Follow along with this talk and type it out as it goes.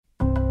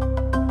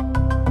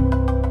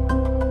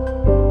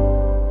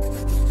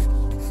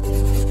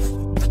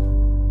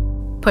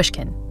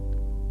Pushkin.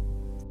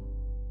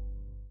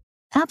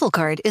 Apple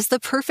Card is the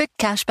perfect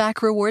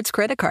cashback rewards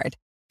credit card.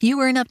 You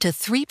earn up to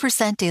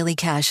 3% daily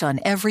cash on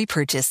every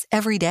purchase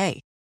every day.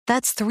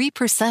 That's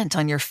 3%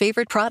 on your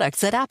favorite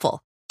products at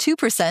Apple,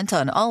 2%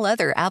 on all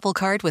other Apple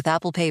Card with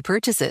Apple Pay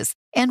purchases,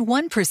 and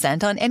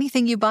 1% on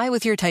anything you buy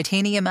with your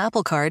titanium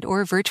Apple Card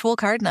or virtual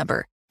card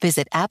number.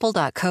 Visit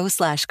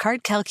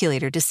apple.co/card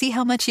calculator to see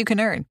how much you can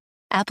earn.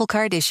 Apple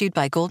Card issued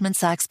by Goldman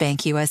Sachs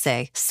Bank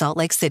USA, Salt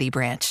Lake City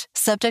branch.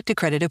 Subject to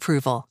credit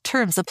approval.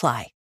 Terms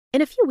apply.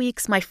 In a few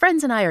weeks, my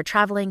friends and I are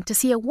traveling to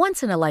see a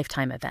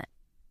once-in-a-lifetime event.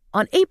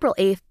 On April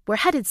 8th, we're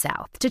headed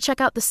south to check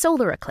out the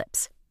solar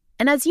eclipse.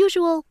 And as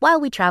usual, while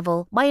we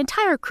travel, my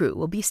entire crew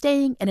will be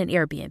staying in an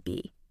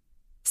Airbnb.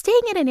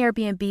 Staying in an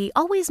Airbnb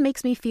always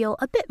makes me feel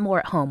a bit more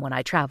at home when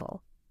I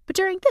travel. But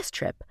during this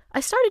trip, I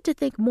started to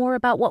think more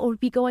about what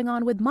would be going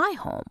on with my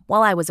home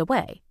while I was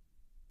away.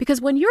 Because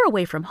when you're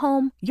away from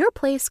home, your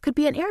place could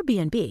be an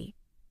Airbnb.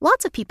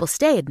 Lots of people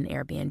stay at an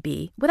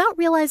Airbnb without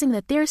realizing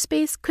that their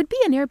space could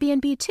be an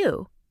Airbnb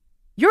too.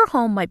 Your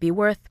home might be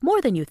worth more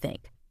than you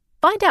think.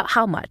 Find out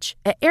how much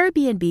at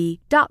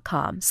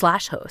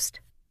airbnb.com/host.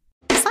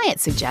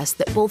 Science suggests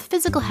that both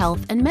physical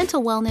health and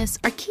mental wellness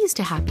are keys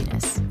to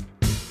happiness.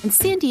 And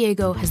San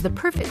Diego has the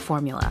perfect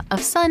formula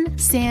of sun,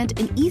 sand,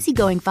 and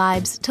easygoing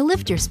vibes to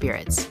lift your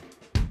spirits.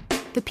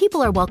 The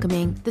people are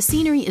welcoming, the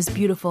scenery is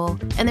beautiful,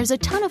 and there's a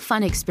ton of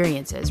fun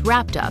experiences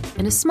wrapped up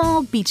in a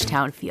small beach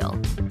town feel.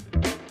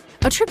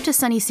 A trip to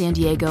sunny San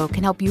Diego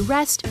can help you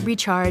rest,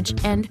 recharge,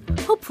 and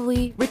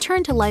hopefully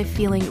return to life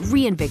feeling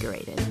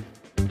reinvigorated.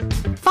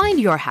 Find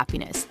your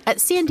happiness at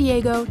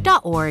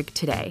sandiego.org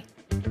today.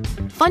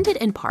 Funded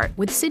in part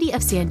with City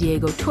of San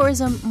Diego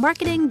Tourism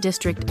Marketing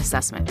District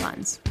Assessment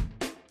Funds.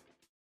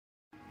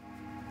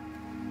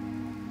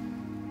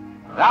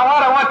 Now,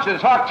 what I want to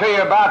talk to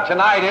you about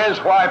tonight is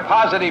why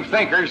positive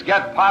thinkers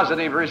get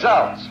positive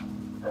results.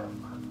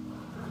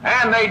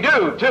 And they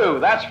do, too,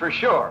 that's for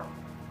sure.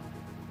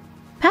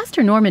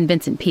 Pastor Norman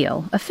Vincent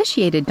Peale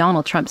officiated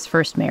Donald Trump's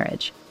first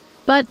marriage,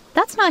 but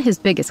that's not his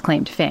biggest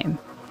claim to fame.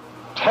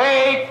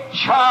 Take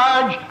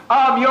charge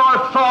of your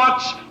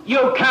thoughts.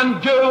 You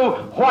can do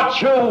what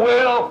you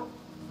will.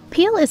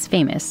 Peale is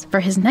famous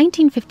for his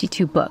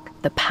 1952 book,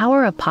 The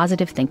Power of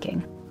Positive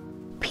Thinking.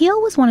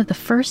 Peale was one of the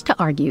first to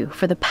argue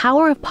for the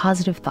power of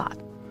positive thought,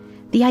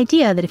 the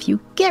idea that if you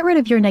get rid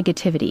of your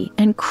negativity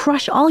and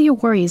crush all your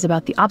worries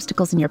about the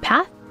obstacles in your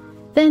path,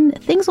 then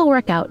things will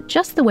work out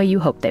just the way you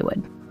hoped they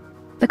would.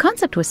 The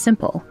concept was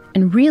simple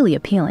and really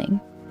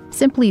appealing.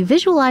 Simply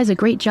visualize a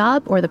great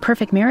job or the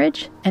perfect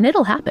marriage, and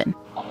it'll happen.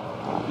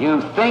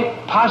 You think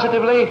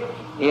positively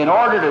in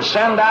order to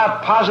send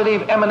out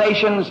positive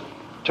emanations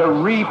to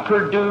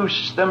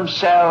reproduce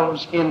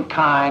themselves in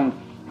kind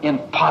in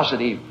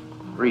positive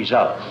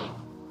results.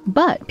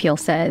 But, Peale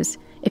says,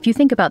 if you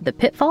think about the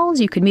pitfalls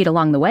you could meet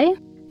along the way,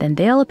 then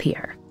they'll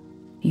appear.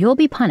 You'll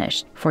be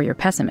punished for your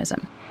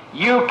pessimism.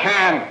 You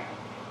can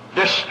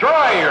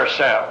destroy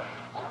yourself,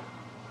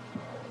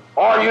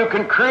 or you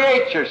can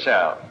create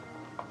yourself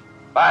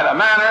by the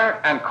manner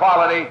and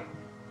quality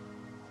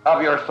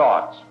of your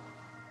thoughts.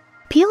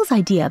 Peale's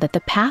idea that the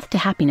path to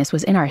happiness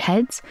was in our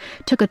heads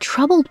took a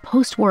troubled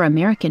post-war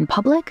American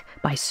public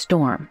by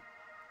storm.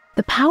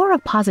 The Power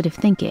of Positive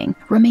Thinking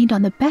remained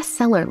on the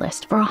bestseller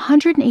list for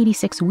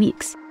 186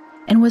 weeks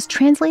and was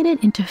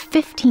translated into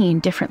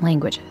 15 different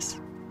languages.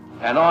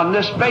 And on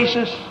this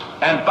basis,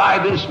 and by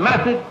this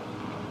method,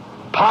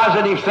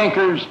 positive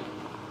thinkers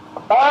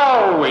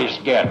always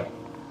get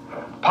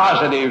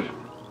positive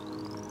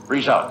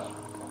results.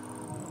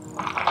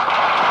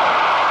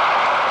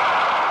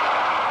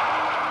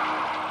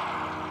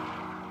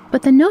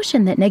 But the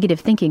notion that negative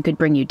thinking could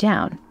bring you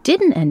down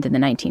didn't end in the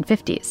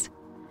 1950s.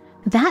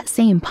 That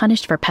same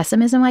punished for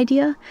pessimism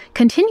idea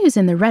continues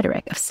in the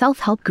rhetoric of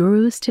self-help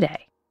gurus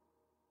today.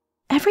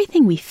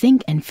 Everything we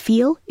think and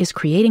feel is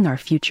creating our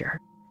future.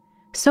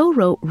 So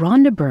wrote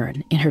Rhonda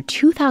Byrne in her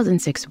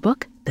 2006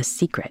 book, The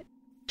Secret.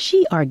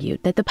 She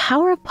argued that the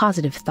power of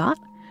positive thought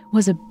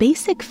was a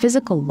basic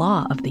physical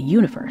law of the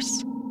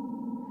universe.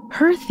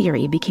 Her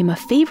theory became a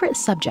favorite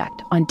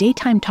subject on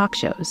daytime talk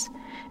shows,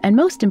 and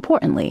most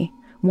importantly,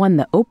 won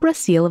the Oprah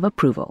Seal of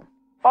Approval.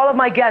 All of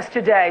my guests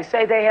today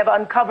say they have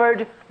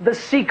uncovered the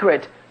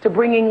secret to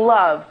bringing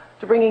love,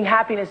 to bringing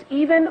happiness,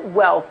 even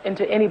wealth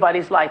into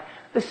anybody's life.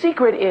 The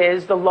secret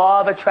is the law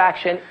of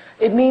attraction.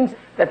 It means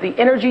that the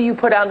energy you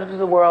put out into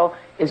the world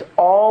is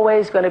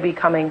always going to be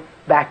coming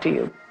back to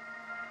you.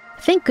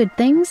 Think good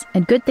things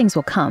and good things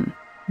will come,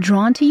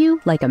 drawn to you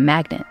like a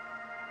magnet.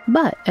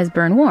 But, as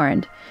Byrne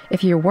warned,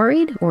 if you're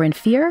worried or in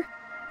fear,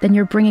 then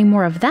you're bringing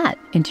more of that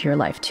into your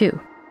life too.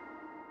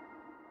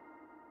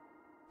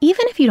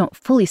 Even if you don't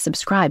fully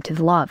subscribe to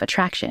the law of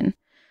attraction,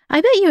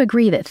 I bet you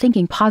agree that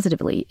thinking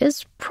positively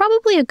is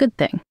probably a good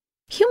thing.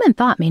 Human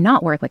thought may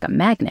not work like a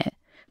magnet,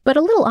 but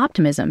a little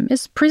optimism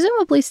is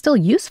presumably still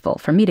useful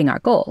for meeting our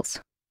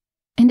goals.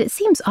 And it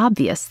seems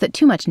obvious that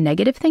too much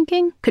negative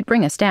thinking could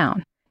bring us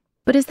down.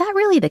 But is that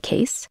really the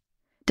case?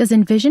 Does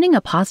envisioning a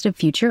positive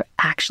future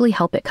actually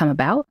help it come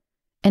about?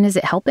 And is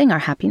it helping our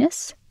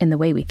happiness in the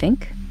way we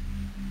think?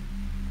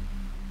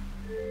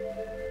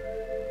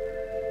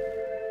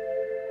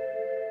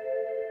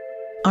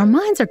 Our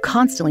minds are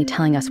constantly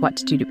telling us what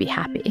to do to be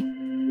happy.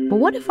 But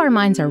what if our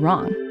minds are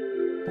wrong?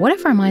 What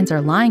if our minds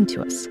are lying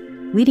to us,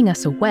 leading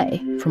us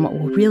away from what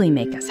will really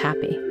make us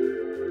happy?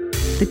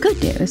 The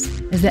good news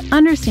is that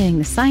understanding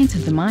the science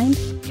of the mind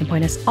can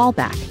point us all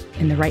back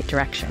in the right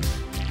direction.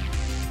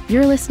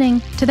 You're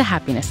listening to The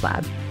Happiness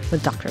Lab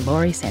with Dr.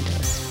 Laurie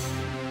Santos.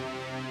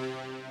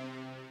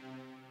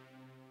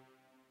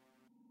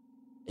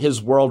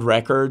 His world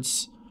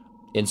records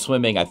in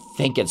swimming, I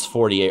think it's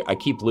 48. I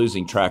keep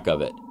losing track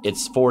of it.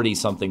 It's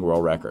 40-something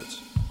world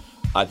records.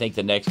 I think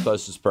the next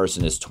closest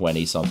person is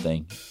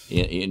 20-something.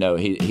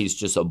 He's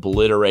just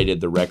obliterated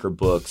the record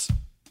books.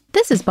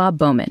 This is Bob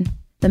Bowman,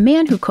 the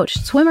man who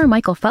coached swimmer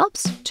Michael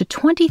Phelps to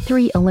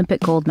 23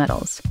 Olympic gold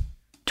medals.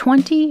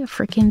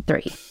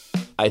 23.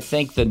 I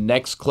think the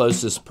next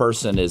closest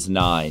person is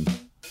 9,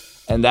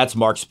 and that's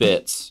Mark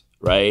Spitz,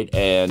 right?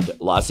 And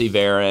Lassie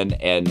Varon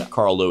and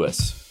Carl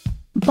Lewis.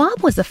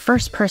 Bob was the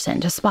first person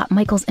to spot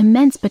Michael's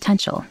immense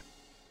potential.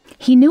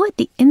 He knew it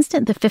the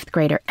instant the fifth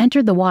grader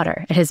entered the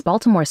water at his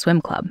Baltimore swim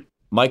club.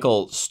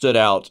 Michael stood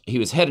out. He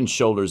was head and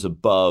shoulders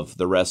above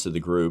the rest of the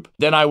group.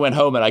 Then I went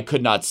home and I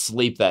could not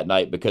sleep that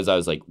night because I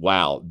was like,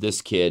 wow, this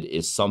kid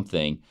is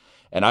something,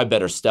 and I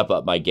better step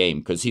up my game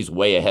because he's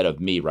way ahead of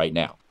me right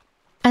now.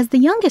 As the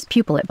youngest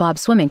pupil at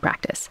Bob's swimming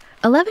practice,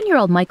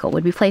 11-year-old Michael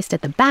would be placed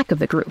at the back of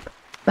the group,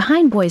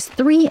 behind boys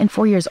 3 and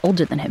 4 years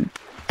older than him,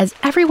 as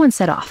everyone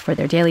set off for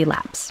their daily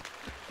laps.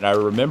 And I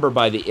remember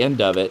by the end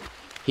of it,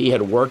 he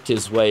had worked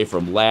his way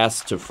from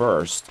last to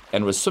first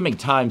and was swimming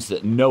times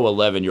that no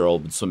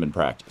 11-year-old would swim in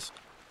practice.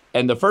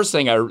 And the first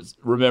thing I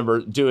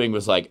remember doing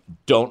was like,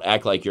 don't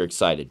act like you're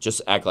excited.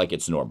 Just act like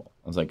it's normal.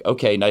 I was like,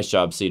 okay, nice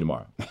job. See you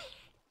tomorrow.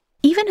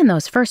 Even in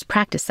those first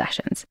practice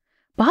sessions,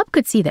 Bob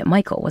could see that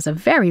Michael was a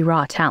very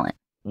raw talent.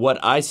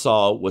 What I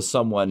saw was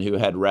someone who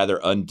had rather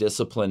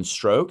undisciplined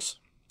strokes.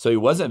 So he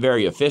wasn't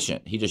very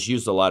efficient. He just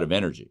used a lot of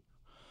energy.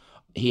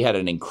 He had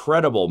an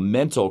incredible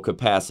mental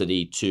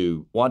capacity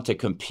to want to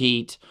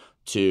compete,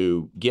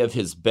 to give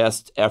his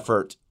best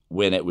effort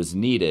when it was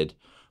needed.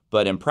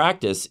 But in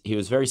practice, he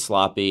was very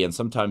sloppy, and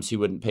sometimes he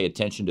wouldn't pay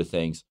attention to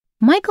things.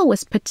 Michael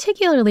was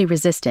particularly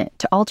resistant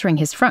to altering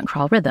his front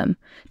crawl rhythm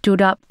to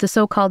adopt the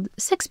so-called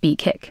 6-beat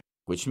kick,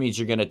 which means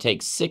you're going to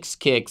take 6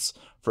 kicks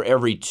for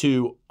every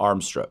 2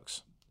 arm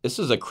strokes. This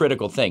is a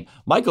critical thing.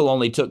 Michael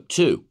only took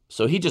 2,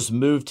 so he just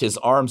moved his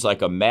arms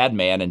like a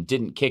madman and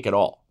didn't kick at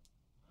all.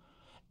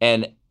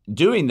 And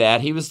doing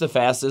that, he was the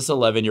fastest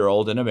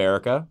 11-year-old in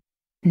America.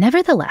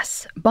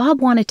 Nevertheless,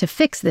 Bob wanted to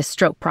fix this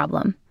stroke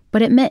problem,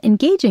 but it meant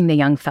engaging the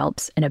young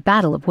Phelps in a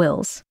battle of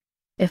wills.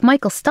 If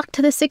Michael stuck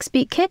to the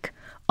 6-beat kick,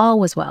 all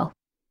was well.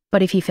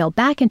 But if he fell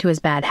back into his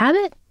bad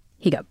habit,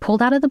 he got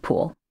pulled out of the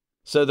pool.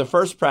 So the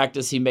first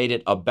practice, he made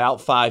it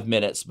about 5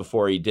 minutes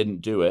before he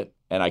didn't do it,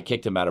 and I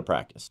kicked him out of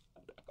practice.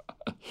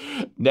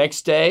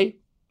 Next day,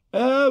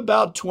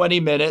 about 20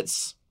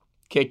 minutes,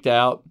 kicked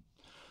out.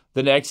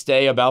 The next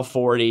day, about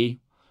 40.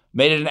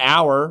 Made it an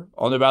hour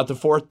on about the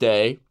 4th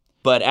day.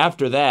 But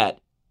after that,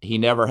 he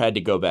never had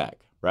to go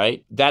back,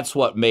 right? That's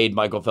what made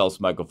Michael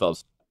Phelps Michael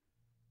Phelps.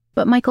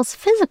 But Michael's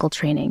physical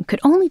training could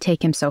only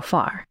take him so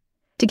far.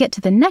 To get to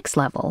the next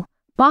level,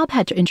 Bob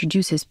had to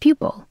introduce his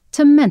pupil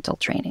to mental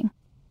training.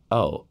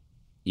 Oh,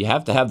 you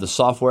have to have the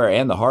software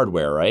and the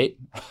hardware, right?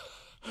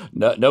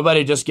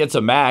 Nobody just gets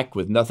a Mac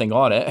with nothing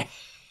on it.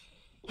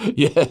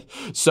 Yeah.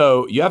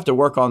 So you have to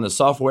work on the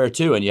software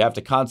too, and you have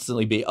to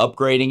constantly be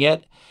upgrading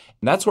it.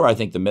 And that's where I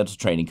think the mental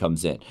training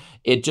comes in.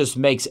 It just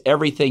makes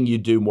everything you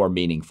do more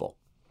meaningful.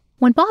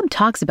 When Bob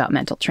talks about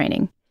mental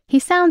training, he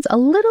sounds a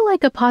little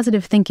like a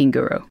positive thinking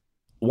guru.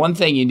 One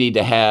thing you need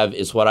to have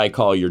is what I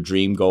call your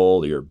dream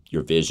goal,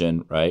 your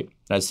vision, right?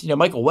 And I said,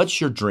 Michael, what's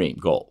your dream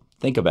goal?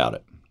 Think about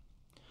it.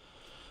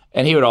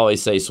 And he would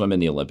always say, swim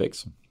in the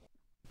Olympics.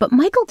 But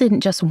Michael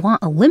didn't just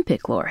want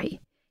Olympic glory.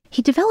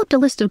 He developed a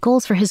list of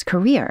goals for his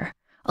career,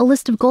 a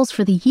list of goals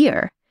for the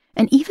year,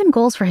 and even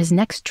goals for his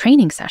next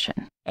training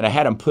session. And I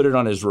had him put it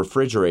on his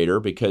refrigerator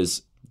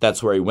because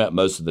that's where he went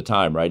most of the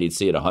time, right? He'd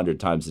see it 100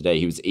 times a day.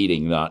 He was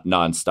eating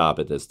nonstop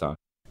at this time.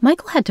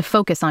 Michael had to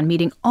focus on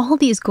meeting all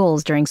these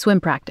goals during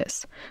swim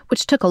practice,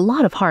 which took a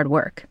lot of hard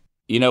work.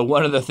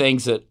 One of the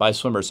things that my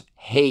swimmers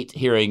hate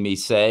hearing me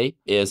say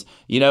is,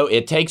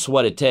 it takes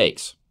what it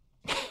takes.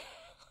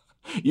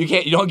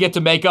 You don't get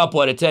to make up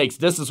what it takes.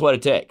 This is what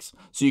it takes.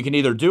 So you can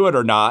either do it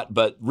or not,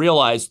 but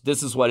realize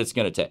this is what it's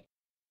going to take.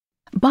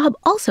 Bob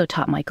also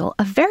taught Michael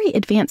a very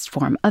advanced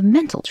form of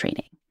mental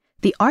training,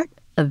 the art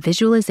of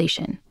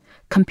visualization,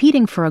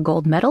 competing for a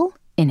gold medal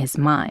in his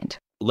mind.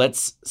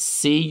 Let's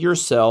see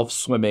yourself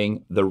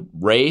swimming the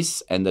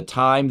race and the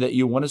time that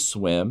you want to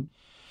swim.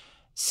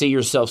 See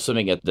yourself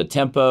swimming at the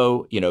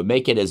tempo,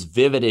 make it as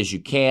vivid as you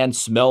can,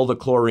 smell the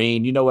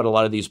chlorine. You know what a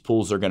lot of these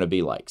pools are going to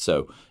be like.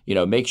 So,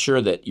 make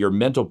sure that your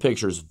mental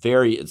picture is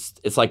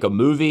it's like a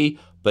movie,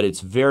 but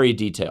it's very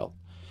detailed.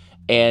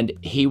 And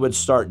he would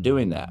start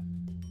doing that.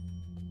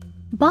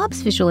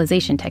 Bob's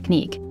visualization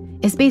technique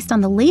is based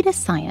on the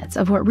latest science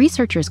of what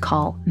researchers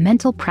call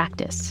mental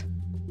practice,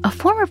 a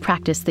form of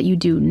practice that you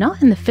do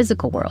not in the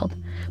physical world,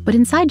 but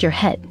inside your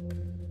head.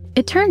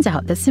 It turns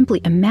out that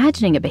simply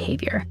imagining a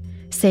behavior,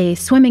 say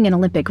swimming an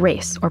Olympic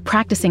race or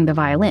practicing the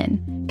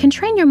violin, can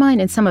train your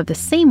mind in some of the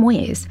same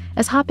ways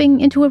as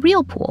hopping into a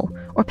real pool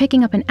or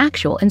picking up an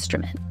actual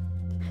instrument.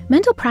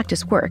 Mental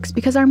practice works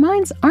because our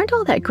minds aren't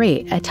all that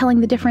great at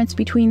telling the difference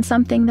between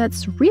something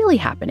that's really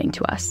happening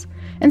to us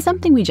and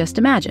something we just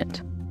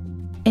imagined.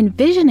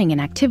 Envisioning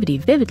an activity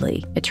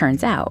vividly, it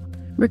turns out,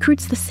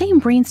 recruits the same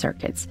brain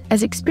circuits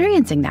as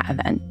experiencing that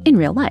event in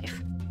real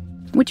life,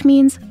 which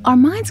means our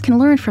minds can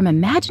learn from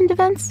imagined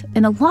events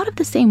in a lot of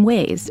the same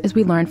ways as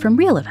we learn from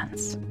real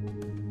events.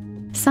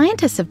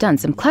 Scientists have done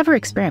some clever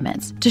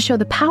experiments to show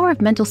the power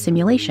of mental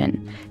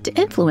simulation to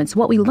influence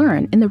what we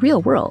learn in the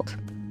real world.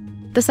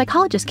 The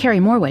psychologist Carey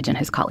Morwedge and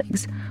his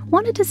colleagues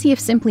wanted to see if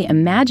simply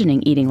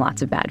imagining eating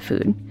lots of bad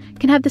food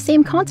can have the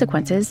same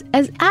consequences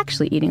as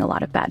actually eating a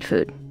lot of bad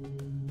food.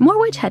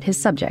 Morwedge had his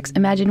subjects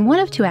imagine one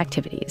of two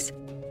activities,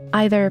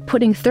 either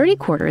putting 30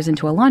 quarters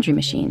into a laundry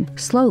machine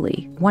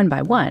slowly, one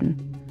by one,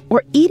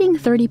 or eating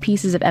 30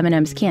 pieces of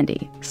M&M's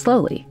candy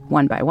slowly,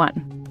 one by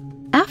one.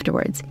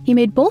 Afterwards, he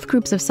made both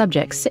groups of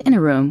subjects sit in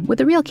a room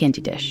with a real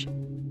candy dish.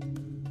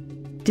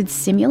 Did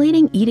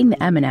simulating eating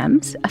the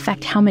M&Ms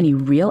affect how many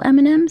real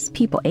M&Ms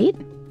people ate?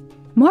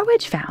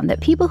 Morwedge found that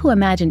people who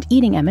imagined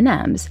eating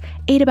M&Ms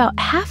ate about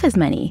half as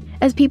many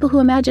as people who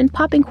imagined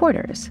popping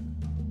quarters.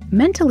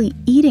 Mentally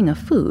eating a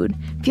food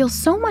feels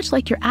so much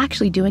like you're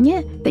actually doing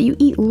it that you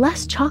eat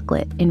less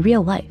chocolate in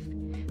real life.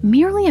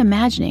 Merely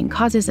imagining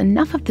causes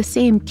enough of the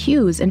same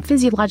cues and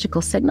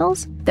physiological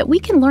signals that we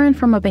can learn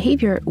from a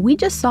behavior we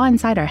just saw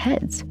inside our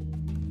heads.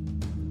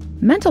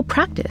 Mental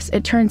practice,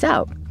 it turns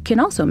out, can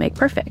also make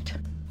perfect.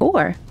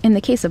 Or, in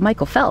the case of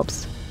Michael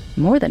Phelps,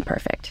 more than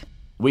perfect.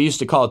 We used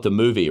to call it the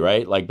movie,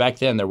 right? Like back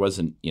then there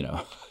wasn't,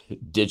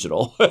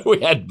 digital. We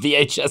had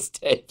VHS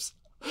tapes.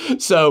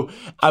 So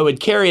I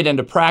would carry it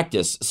into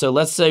practice. So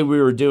let's say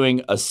we were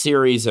doing a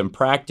series in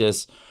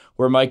practice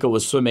where Michael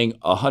was swimming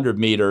 100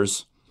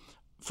 meters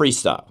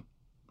freestyle.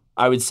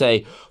 I would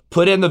say,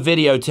 put in the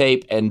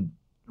videotape and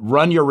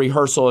run your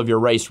rehearsal of your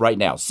race right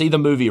now. See the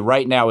movie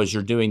right now as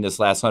you're doing this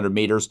last 100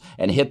 meters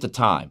and hit the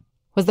time.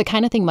 Was the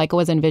kind of thing Michael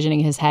was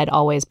envisioning in his head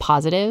always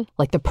positive?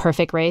 Like the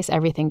perfect race,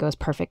 everything goes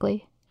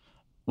perfectly?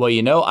 Well,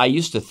 I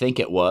used to think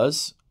it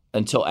was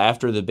until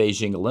after the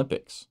Beijing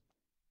Olympics.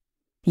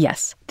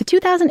 Yes, the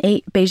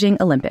 2008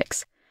 Beijing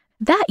Olympics.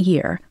 That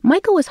year,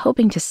 Michael was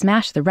hoping to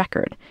smash the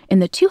record in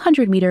the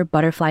 200-meter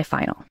butterfly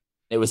final.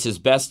 It was his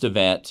best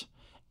event,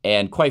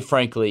 and quite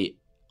frankly,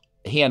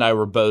 he and I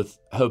were both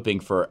hoping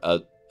for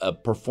a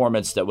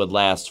performance that would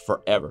last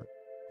forever.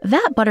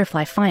 That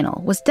butterfly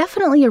final was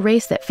definitely a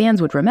race that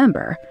fans would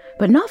remember,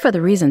 but not for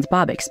the reasons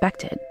Bob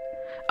expected.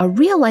 A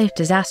real-life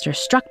disaster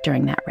struck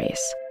during that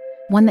race,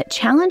 one that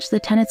challenged the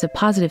tenets of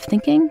positive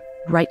thinking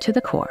right to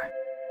the core.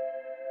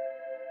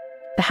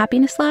 The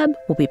Happiness Lab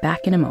will be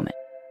back in a moment.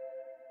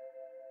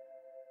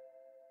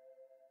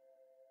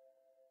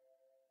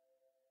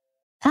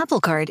 Apple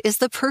Card is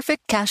the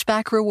perfect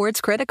cashback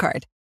rewards credit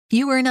card.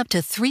 You earn up to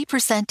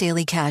 3%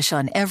 daily cash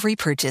on every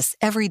purchase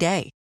every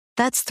day.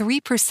 That's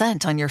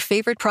 3% on your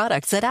favorite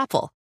products at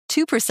Apple,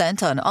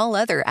 2% on all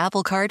other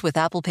Apple Card with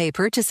Apple Pay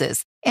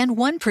purchases, and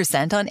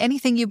 1% on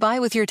anything you buy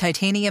with your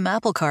titanium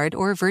Apple Card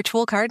or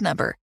virtual card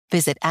number.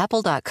 Visit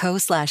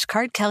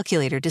apple.co/card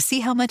calculator to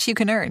see how much you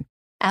can earn.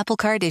 Apple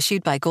Card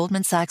issued by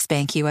Goldman Sachs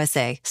Bank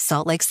USA,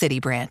 Salt Lake City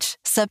branch.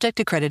 Subject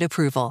to credit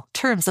approval.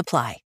 Terms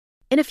apply.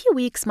 In a few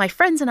weeks, my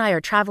friends and I are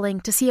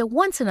traveling to see a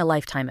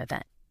once-in-a-lifetime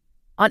event.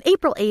 On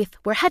April 8th,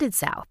 we're headed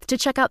south to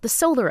check out the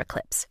solar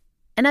eclipse.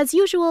 And as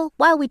usual,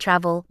 while we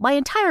travel, my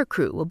entire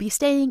crew will be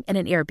staying in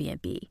an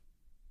Airbnb.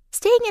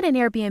 Staying in an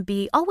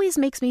Airbnb always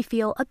makes me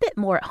feel a bit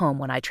more at home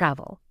when I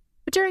travel.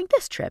 But during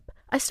this trip,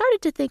 I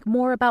started to think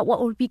more about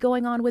what would be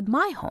going on with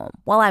my home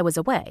while I was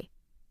away.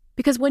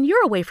 Because when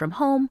you're away from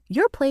home,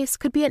 your place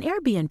could be an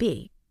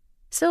Airbnb.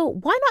 So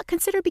why not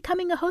consider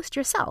becoming a host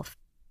yourself?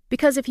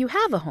 Because if you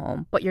have a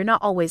home, but you're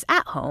not always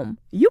at home,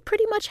 you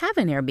pretty much have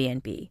an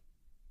Airbnb.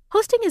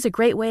 Hosting is a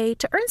great way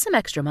to earn some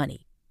extra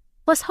money.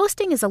 Plus,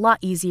 hosting is a lot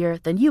easier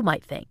than you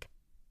might think.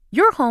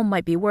 Your home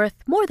might be worth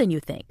more than you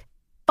think.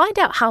 Find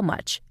out how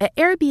much at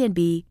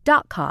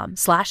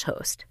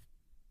airbnb.com/host.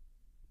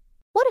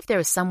 What if there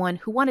was someone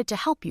who wanted to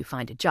help you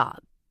find a job?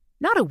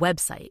 Not a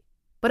website,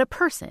 but a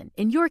person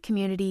in your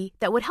community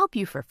that would help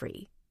you for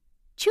free.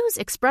 Choose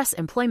Express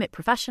Employment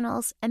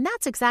Professionals, and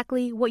that's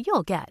exactly what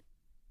you'll get.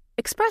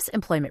 Express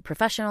Employment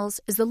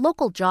Professionals is the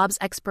local jobs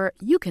expert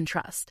you can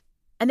trust,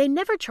 and they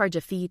never charge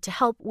a fee to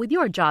help with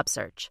your job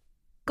search.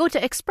 Go to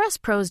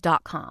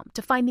expresspros.com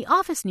to find the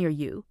office near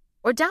you,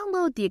 or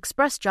download the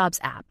Express Jobs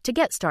app to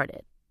get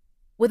started.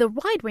 With a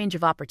wide range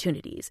of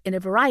opportunities in a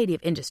variety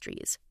of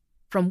industries,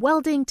 from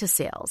welding to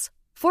sales,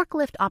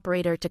 forklift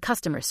operator to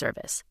customer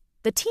service,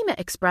 the team at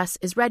Express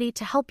is ready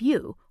to help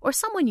you or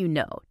someone you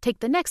know take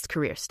the next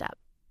career step.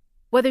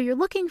 Whether you're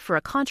looking for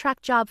a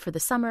contract job for the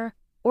summer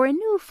or a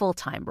new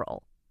full-time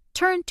role,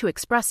 turn to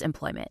Express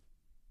Employment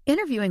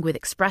Interviewing with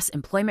Express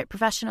employment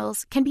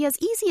professionals can be as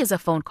easy as a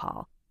phone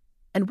call.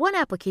 And one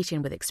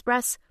application with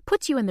Express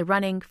puts you in the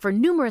running for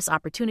numerous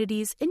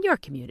opportunities in your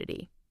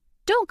community.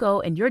 Don't go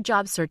in your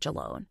job search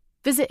alone.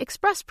 Visit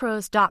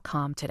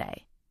expresspros.com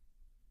today.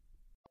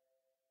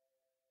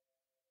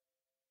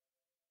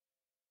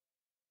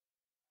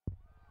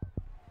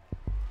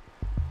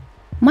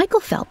 Michael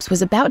Phelps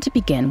was about to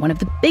begin one of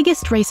the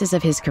biggest races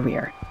of his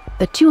career,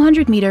 the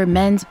 200-meter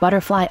men's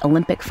butterfly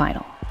Olympic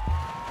final.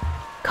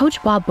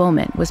 Coach Bob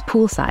Bowman was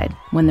poolside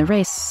when the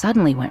race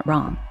suddenly went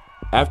wrong.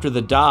 After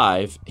the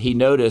dive, he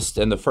noticed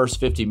in the first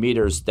 50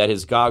 meters that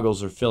his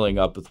goggles are filling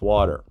up with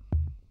water.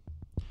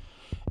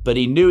 But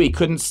he knew he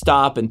couldn't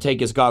stop and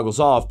take his goggles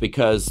off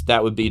because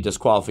that would be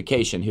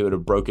disqualification. He would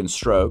have broken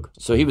stroke.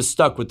 So he was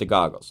stuck with the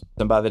goggles.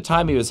 And by the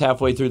time he was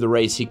halfway through the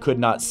race, he could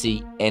not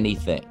see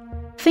anything.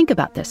 Think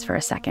about this for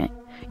a second.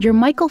 You're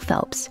Michael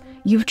Phelps.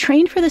 You've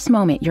trained for this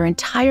moment your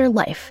entire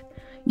life.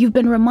 You've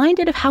been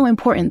reminded of how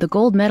important the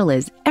gold medal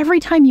is every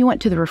time you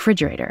went to the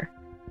refrigerator.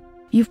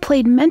 You've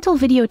played mental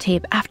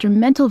videotape after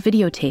mental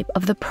videotape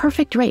of the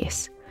perfect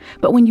race.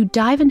 But when you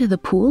dive into the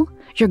pool,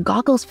 your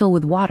goggles fill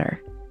with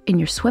water and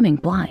you're swimming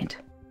blind.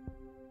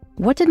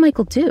 What did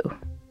Michael do?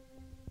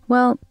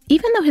 Well,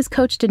 even though his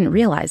coach didn't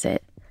realize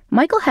it,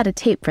 Michael had a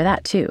tape for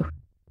that too.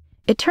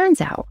 It turns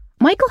out,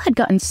 Michael had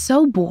gotten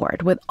so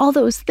bored with all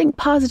those think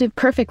positive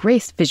perfect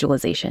race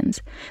visualizations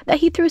that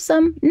he threw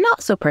some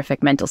not so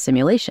perfect mental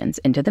simulations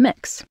into the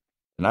mix.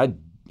 And I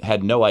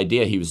had no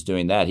idea he was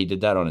doing that. He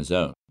did that on his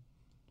own.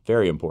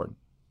 Very important.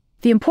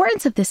 The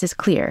importance of this is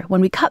clear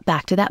when we cut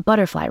back to that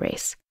butterfly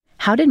race.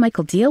 How did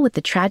Michael deal with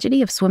the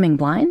tragedy of swimming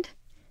blind?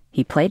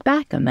 He played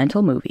back a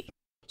mental movie.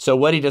 So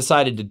what he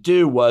decided to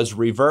do was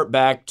revert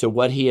back to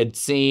what he had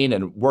seen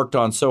and worked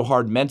on so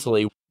hard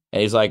mentally.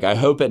 And he's like, I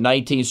hope at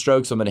 19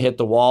 strokes I'm going to hit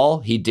the wall.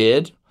 He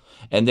did.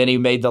 And then he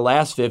made the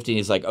last 50. And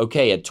he's like,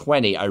 okay, at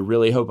 20, I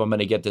really hope I'm going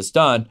to get this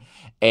done.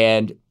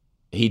 And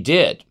he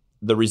did.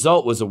 The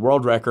result was a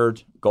world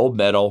record, gold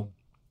medal.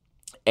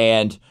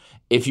 And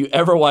if you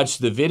ever watch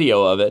the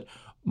video of it,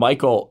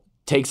 Michael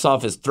throws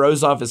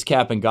off his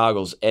cap and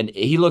goggles, and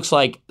he looks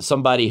like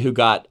somebody who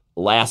got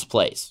last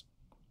place,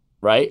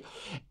 right?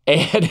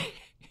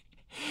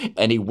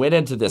 And he went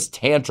into this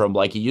tantrum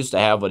like he used to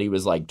have when he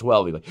was like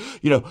 12.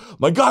 He's like,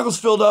 my goggles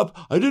filled up.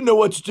 I didn't know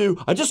what to do.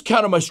 I just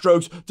counted my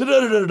strokes.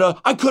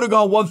 I could have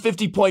gone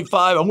 150.5.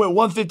 I went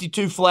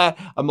 152 flat.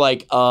 I'm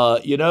like,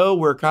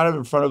 we're kind of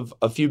in front of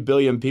a few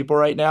billion people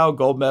right now.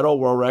 Gold medal,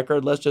 world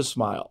record. Let's just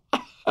smile.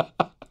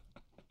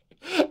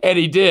 And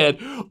he did.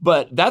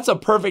 But that's a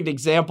perfect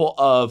example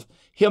of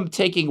him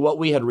taking what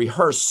we had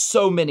rehearsed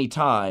so many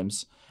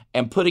times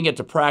and putting it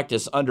to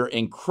practice under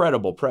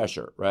incredible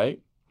pressure,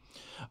 right?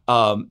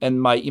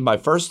 And my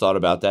first thought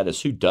about that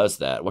is, who does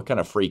that? What kind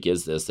of freak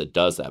is this that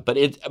does that?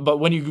 But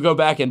when you go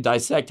back and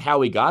dissect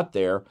how he got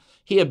there,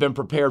 he had been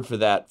prepared for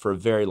that for a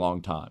very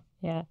long time.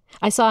 Yeah.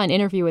 I saw an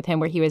interview with him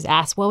where he was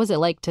asked, what was it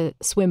like to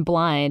swim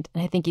blind?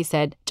 And I think he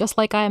said, just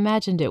like I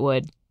imagined it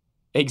would.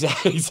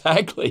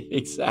 Exactly.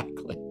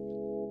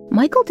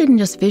 Michael didn't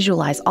just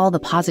visualize all the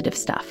positive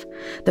stuff,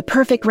 the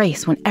perfect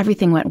race when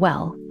everything went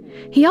well.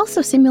 He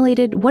also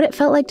simulated what it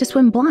felt like to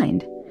swim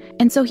blind.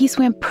 And so he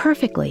swam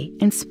perfectly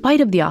in spite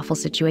of the awful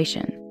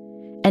situation.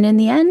 And in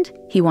the end,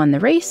 he won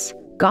the race,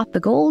 got the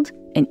gold,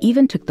 and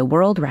even took the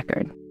world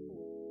record.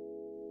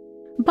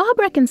 Bob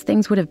reckons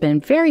things would have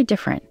been very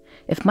different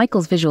if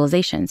Michael's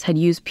visualizations had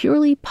used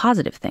purely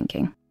positive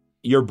thinking.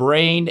 Your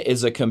brain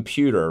is a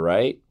computer,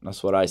 right?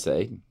 That's what I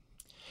say.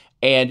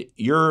 And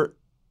you're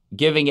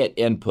giving it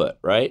input,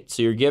 right?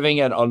 So you're giving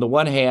it, on the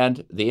one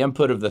hand, the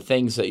input of the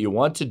things that you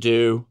want to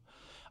do.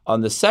 On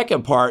the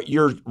second part,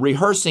 you're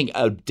rehearsing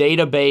a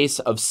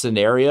database of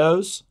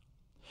scenarios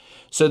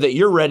so that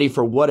you're ready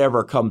for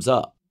whatever comes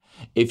up.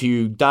 If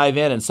you dive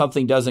in and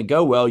something doesn't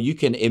go well, you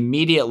can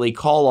immediately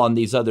call on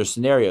these other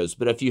scenarios.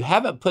 But if you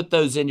haven't put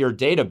those in your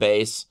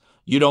database,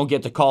 you don't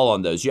get to call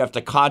on those. You have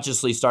to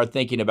consciously start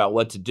thinking about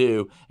what to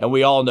do. And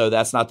we all know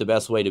that's not the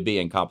best way to be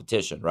in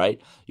competition,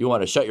 right? You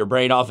want to shut your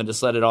brain off and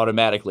just let it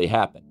automatically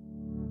happen.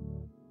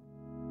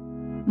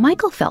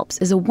 Michael Phelps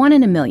is a 1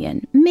 in a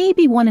million,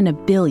 maybe 1 in a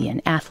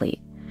billion athlete.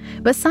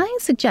 But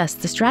science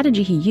suggests the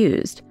strategy he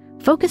used,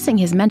 focusing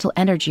his mental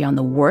energy on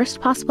the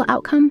worst possible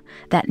outcome,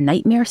 that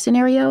nightmare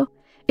scenario,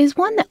 is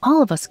one that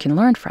all of us can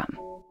learn from.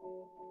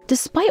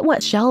 Despite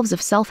what shelves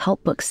of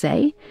self-help books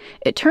say,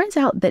 it turns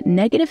out that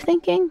negative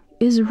thinking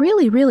is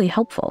really, really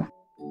helpful.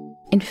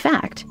 In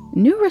fact,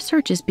 new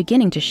research is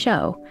beginning to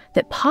show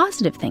that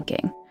positive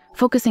thinking,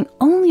 focusing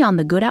only on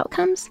the good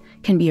outcomes,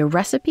 can be a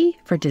recipe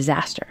for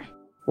disaster.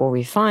 What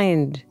we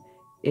find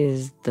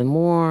is the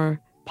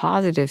more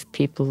positive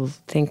people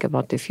think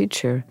about the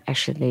future,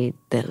 actually,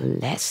 the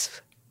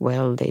less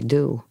well they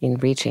do in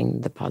reaching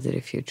the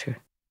positive future.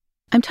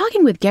 I'm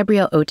talking with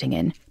Gabrielle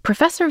Oettingen,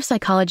 professor of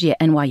psychology at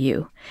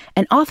NYU,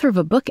 and author of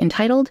a book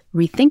entitled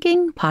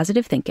Rethinking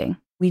Positive Thinking.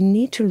 We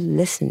need to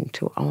listen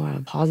to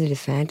our positive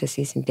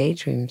fantasies and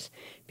daydreams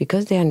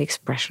because they are an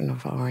expression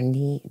of our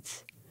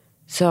needs.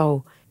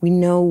 So we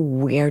know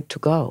where to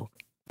go.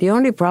 The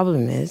only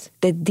problem is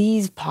that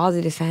these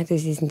positive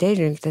fantasies and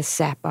daydreams that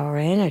sap our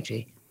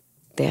energy,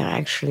 they're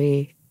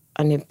actually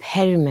an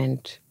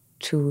impediment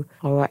to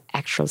our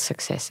actual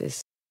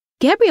successes.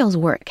 Gabrielle's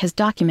work has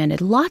documented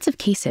lots of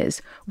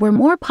cases where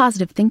more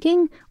positive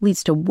thinking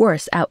leads to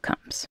worse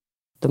outcomes.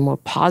 The more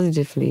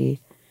positively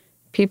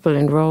people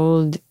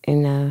enrolled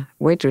in a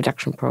weight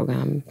reduction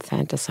program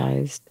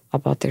fantasized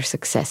about their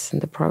success in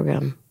the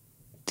program,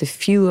 the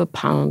fewer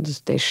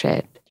pounds they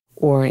shed.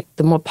 Or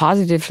the more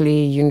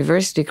positively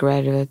university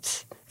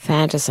graduates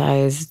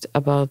fantasized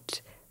about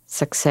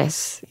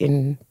success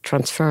in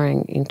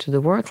transferring into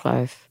the work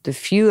life, the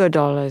fewer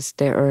dollars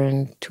they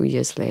earned 2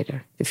 years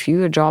later, the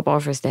fewer job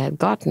offers they had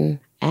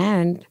gotten,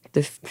 and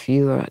the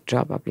fewer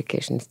job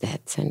applications they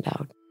had sent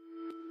out.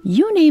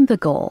 You name the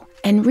goal,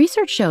 and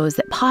research shows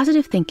that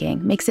positive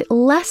thinking makes it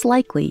less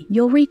likely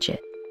you'll reach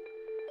it.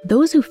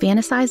 Those who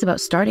fantasize about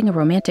starting a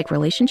romantic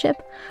relationship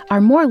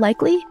are more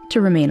likely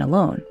to remain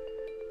alone.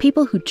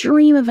 People who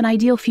dream of an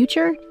ideal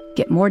future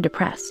get more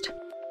depressed.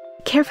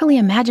 Carefully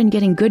imagine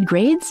getting good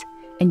grades,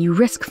 and you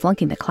risk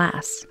flunking the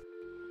class.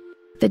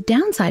 The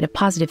downside of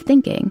positive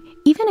thinking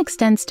even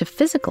extends to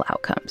physical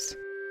outcomes.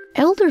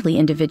 Elderly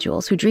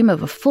individuals who dream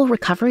of a full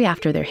recovery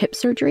after their hip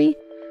surgery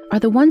are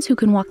the ones who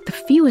can walk the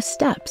fewest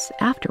steps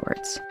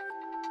afterwards.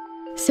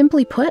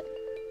 Simply put,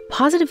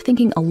 positive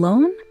thinking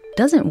alone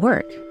doesn't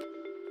work.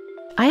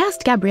 I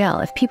asked Gabrielle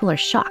if people are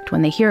shocked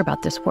when they hear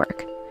about this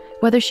work,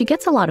 whether she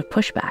gets a lot of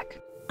pushback.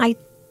 I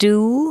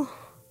do,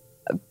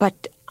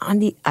 but on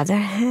the other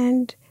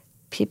hand,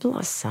 people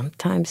are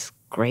sometimes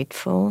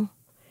grateful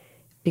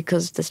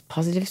because this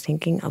positive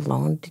thinking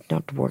alone did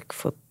not work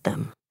for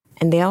them.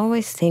 And they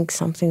always think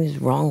something is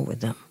wrong with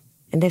them.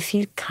 And they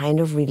feel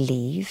kind of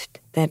relieved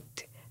that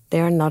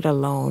they are not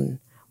alone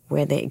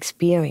where they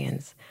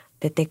experience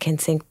that they can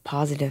think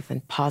positive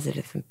and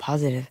positive and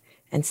positive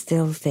and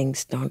still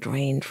things don't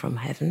rain from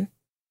heaven.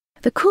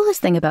 The coolest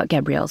thing about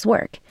Gabrielle's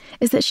work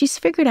is that she's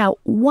figured out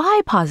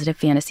why positive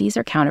fantasies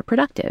are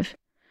counterproductive.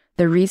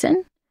 The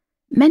reason?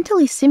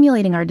 Mentally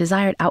simulating our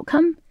desired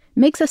outcome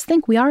makes us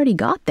think we already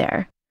got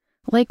there,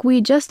 like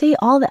we just ate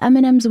all the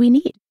M&Ms we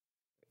need.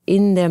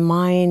 In their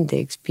mind, they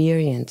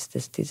experience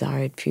this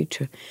desired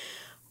future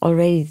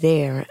already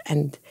there,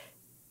 and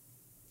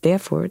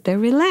therefore they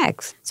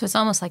relax. So it's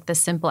almost like the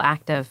simple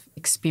act of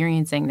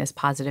experiencing this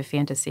positive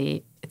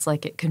fantasy. It's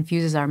like it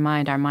confuses our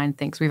mind. Our mind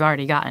thinks we've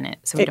already gotten it,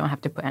 so we don't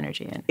have to put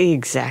energy in.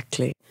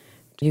 Exactly.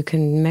 You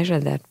can measure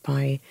that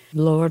by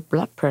lowered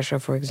blood pressure,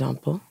 for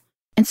example.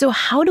 And so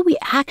how do we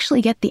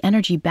actually get the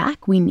energy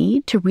back we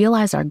need to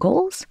realize our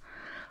goals?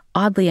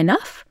 Oddly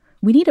enough,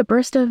 we need a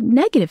burst of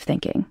negative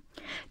thinking.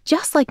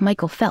 Just like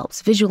Michael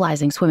Phelps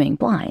visualizing swimming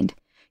blind,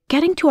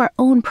 getting to our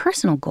own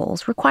personal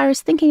goals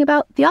requires thinking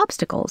about the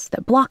obstacles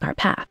that block our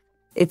path.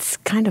 It's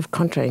kind of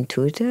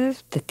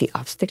counterintuitive that the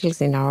obstacles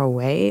in our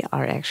way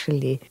are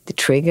actually the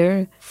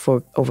trigger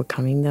for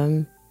overcoming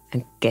them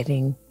and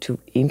getting to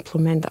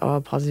implement our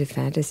positive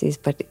fantasies,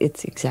 but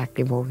it's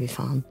exactly what we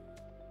found.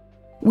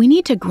 We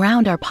need to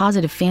ground our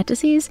positive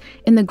fantasies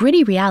in the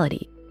gritty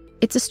reality.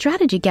 It's a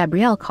strategy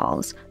Gabrielle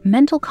calls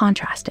mental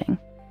contrasting.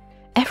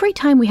 Every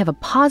time we have a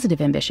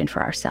positive ambition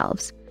for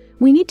ourselves,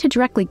 we need to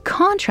directly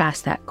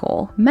contrast that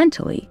goal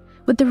mentally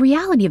with the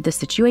reality of the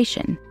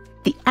situation,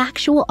 the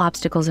actual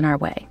obstacles in our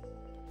way.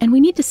 And we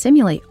need to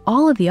simulate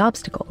all of the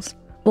obstacles,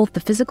 both the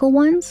physical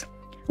ones,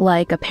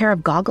 like a pair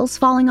of goggles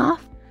falling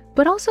off,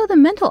 but also the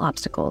mental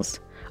obstacles,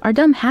 our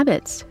dumb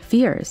habits,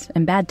 fears,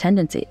 and bad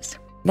tendencies.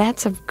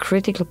 That's a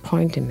critical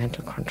point in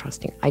mental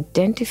contrasting.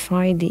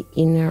 Identify the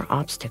inner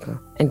obstacle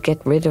and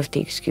get rid of the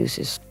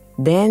excuses.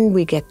 Then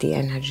we get the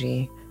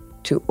energy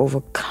to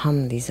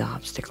overcome these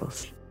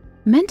obstacles.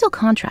 Mental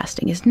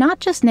contrasting is not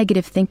just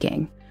negative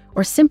thinking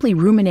or simply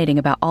ruminating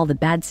about all the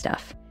bad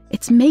stuff.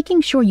 It's making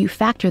sure you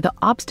factor the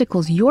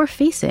obstacles you're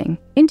facing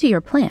into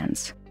your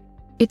plans.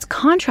 It's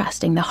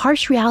contrasting the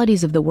harsh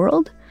realities of the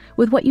world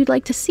with what you'd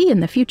like to see in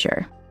the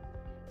future.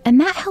 And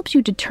that helps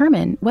you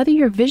determine whether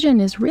your vision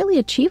is really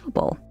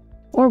achievable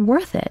or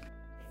worth it.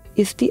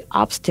 If the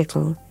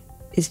obstacle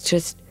is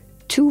just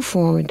too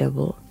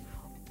formidable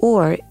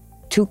or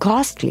too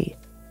costly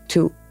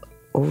to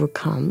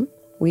overcome,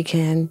 we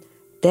can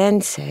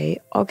then say,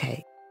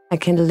 okay, I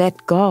can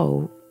let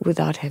go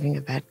without having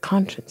a bad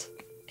conscience.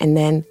 And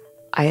then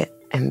I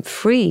am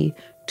free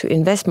to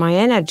invest my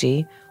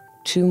energy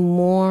to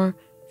more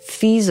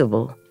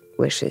feasible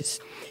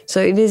wishes.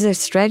 So it is a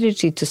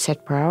strategy to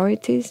set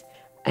priorities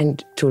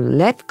and to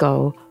let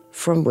go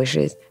from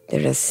wishes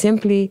that are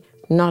simply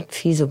not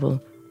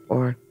feasible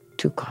or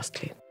too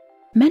costly.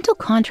 Mental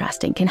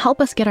contrasting can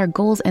help us get our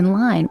goals in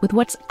line with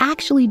what's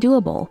actually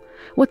doable,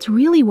 what's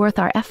really worth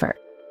our effort.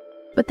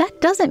 But that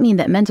doesn't mean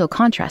that mental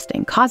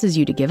contrasting causes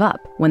you to give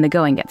up when the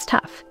going gets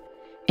tough.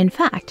 In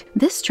fact,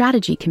 this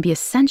strategy can be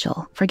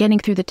essential for getting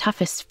through the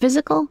toughest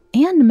physical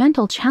and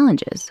mental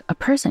challenges a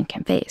person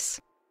can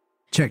face.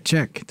 Check,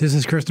 check. This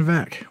is Kirsten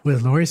Beck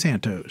with Lori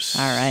Santos.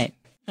 All right.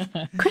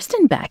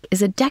 Kristen Beck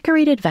is a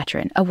decorated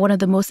veteran of one of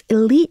the most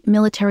elite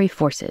military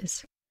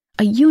forces,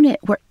 a unit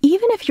where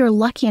even if you're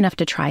lucky enough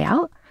to try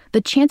out,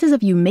 the chances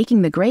of you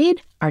making the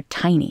grade are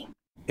tiny.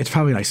 It's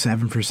probably like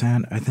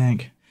 7%, I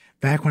think.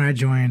 Back when I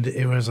joined,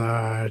 it was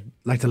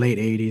like the late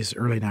 80s,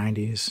 early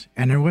 90s,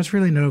 and there was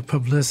really no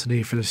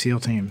publicity for the SEAL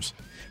teams.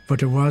 But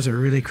there was a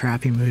really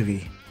crappy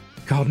movie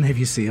called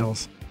Navy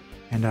SEALs.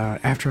 And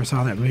after I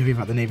saw that movie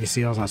about the Navy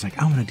SEALs, I was like,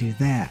 I want to do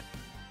that.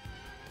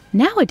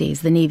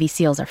 Nowadays, the Navy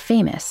SEALs are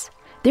famous.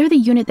 They're the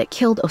unit that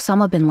killed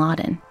Osama bin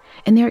Laden,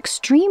 and their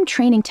extreme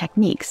training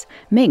techniques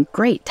make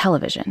great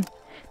television.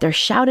 They're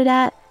shouted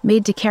at,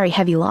 made to carry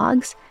heavy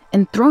logs,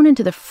 and thrown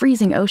into the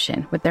freezing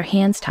ocean with their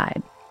hands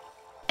tied.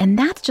 And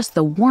that's just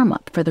the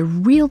warm-up for the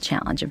real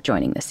challenge of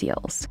joining the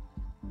SEALs.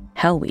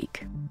 Hell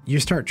Week. You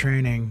start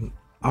training,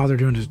 all they're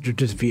doing is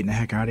just beating the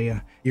heck out of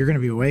you. You're going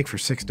to be awake for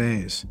 6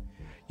 days.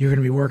 You're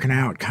going to be working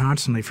out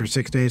constantly for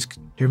 6 days.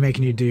 They're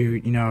making you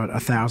do,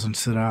 1,000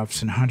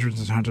 sit-ups and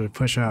hundreds of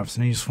push-ups,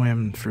 and then you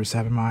swim for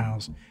 7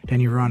 miles. Then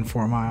you run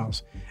 4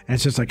 miles. And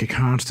it's just like a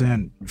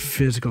constant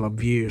physical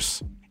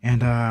abuse.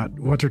 And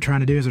what they're trying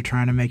to do is they're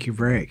trying to make you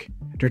break.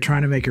 They're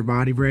trying to make your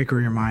body break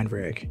or your mind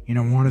break,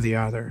 one or the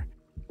other.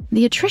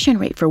 The attrition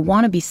rate for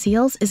wannabe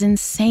SEALs is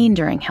insane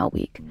during Hell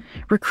Week.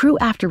 Recruit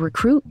after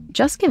recruit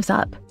just gives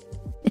up.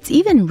 It's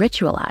even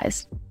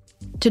ritualized.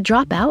 To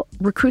drop out,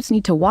 recruits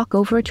need to walk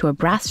over to a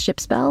brass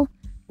ship's bell,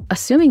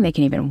 assuming they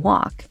can even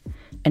walk,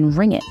 and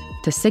ring it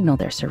to signal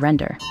their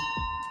surrender.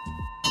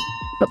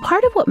 But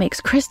part of what makes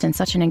Kristen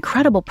such an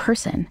incredible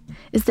person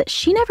is that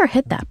she never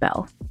hit that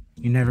bell.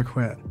 You never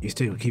quit. You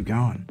still keep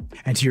going.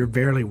 And so you're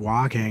barely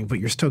walking, but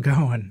you're still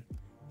going.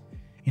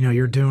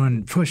 You're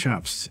doing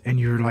push-ups and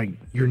you're like,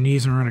 your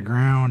knees are on the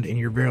ground and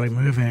you're barely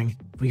moving,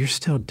 but you're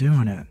still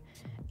doing it.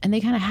 And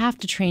they kind of have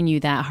to train you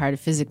that hard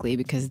physically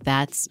because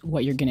that's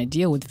what you're going to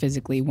deal with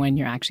physically when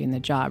you're actually in the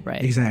job,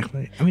 right?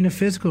 Exactly. I mean, the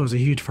physical is a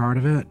huge part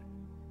of it,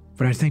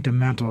 but I think the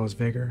mental is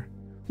bigger.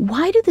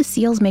 Why do the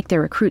SEALs make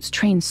their recruits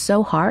train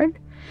so hard?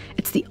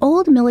 It's the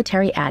old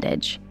military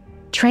adage,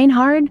 train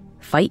hard,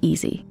 fight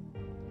easy.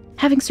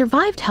 Having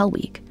survived Hell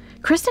Week,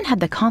 Kristen had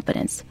the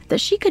confidence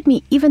that she could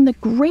meet even the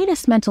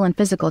greatest mental and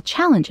physical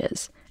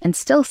challenges and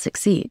still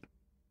succeed.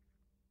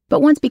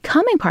 But once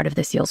becoming part of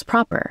the SEALs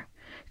proper,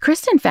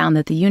 Kristen found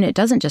that the unit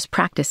doesn't just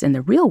practice in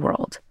the real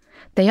world,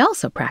 they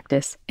also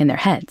practice in their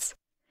heads.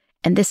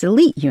 And this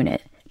elite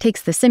unit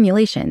takes the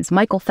simulations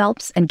Michael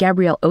Phelps and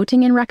Gabrielle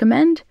Oettingen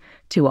recommend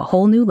to a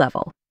whole new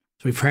level.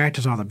 So we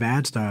practice all the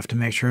bad stuff to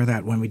make sure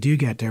that when we do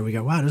get there, we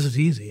go, wow, this is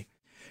easy.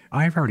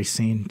 I've already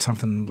seen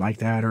something like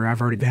that, or I've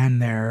already been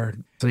there,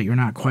 so that you're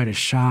not quite as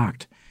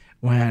shocked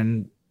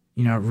when,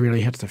 it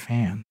really hits the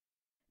fan.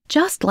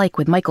 Just like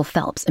with Michael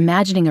Phelps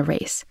imagining a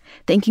race,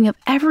 thinking of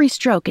every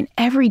stroke and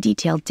every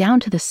detail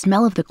down to the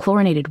smell of the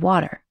chlorinated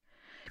water,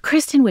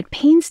 Kristen would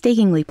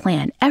painstakingly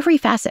plan every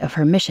facet of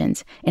her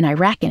missions in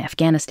Iraq and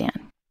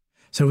Afghanistan.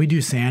 So we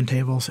do sand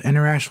tables, and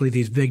they're actually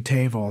these big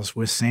tables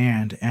with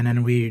sand, and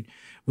then we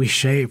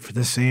shape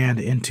the sand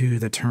into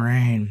the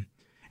terrain.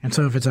 And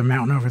so if it's a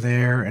mountain over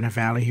there and a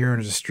valley here and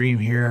there's a stream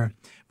here,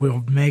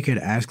 we'll make it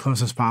as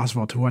close as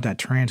possible to what that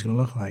terrain's going to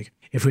look like.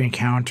 If we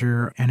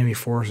encounter enemy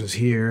forces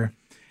here,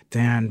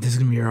 then this is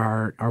going to be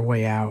our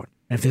way out.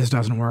 And if this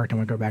doesn't work, then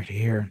we'll go back to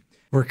here.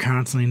 We're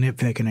constantly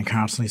nitpicking and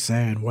constantly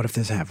saying, what if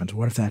this happens?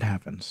 What if that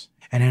happens?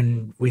 And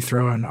then we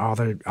throw in all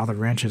the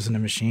wrenches in the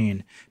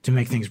machine to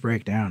make things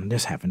break down. And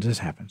this happens, this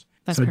happens.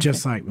 That's so perfect.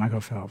 Just like Michael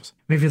Phelps.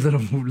 Maybe a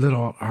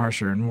little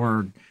harsher and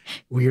more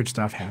weird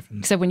stuff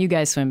happens. Except when you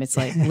guys swim, it's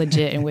like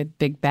legit and with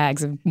big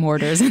bags of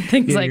mortars and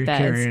things like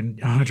that. You're carrying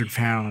 100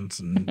 pounds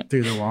and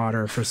through the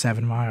water for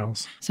 7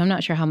 miles. So I'm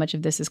not sure how much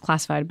of this is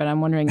classified, but I'm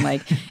wondering,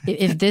 like,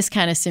 if this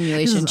kind of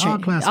simulation... This is all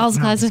classified. All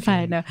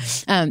classified, no.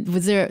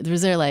 Was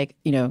there like,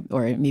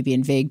 or maybe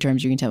in vague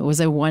terms you can tell, was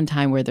there one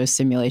time where those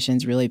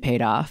simulations really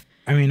paid off?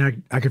 I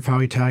mean, I could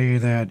probably tell you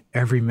that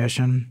every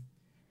mission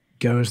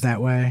goes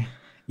that way.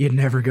 It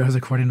never goes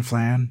according to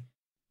plan.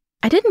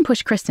 I didn't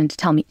push Kristen to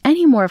tell me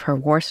any more of her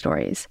war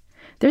stories.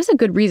 There's a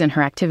good reason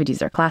her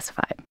activities are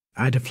classified.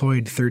 I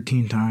deployed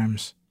 13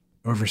 times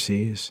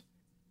overseas.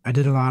 I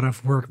did a lot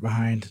of work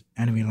behind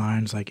enemy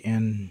lines, like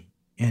in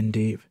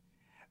deep.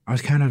 I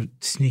was kind of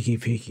sneaky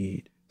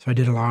peeky, so I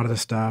did a lot of the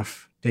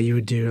stuff that you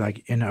would do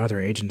like in other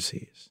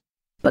agencies.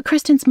 But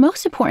Kristen's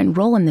most important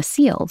role in the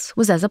SEALs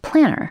was as a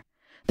planner,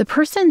 the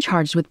person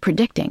charged with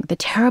predicting the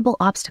terrible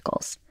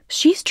obstacles.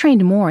 She's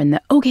trained more in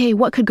the, okay,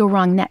 what could go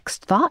wrong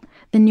next thought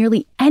than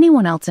nearly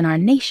anyone else in our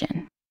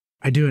nation.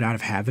 I do it out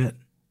of habit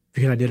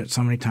because I did it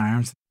so many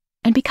times.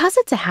 And because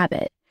it's a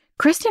habit,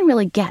 Kristen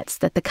really gets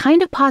that the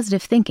kind of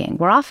positive thinking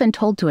we're often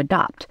told to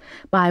adopt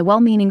by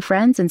well-meaning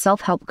friends and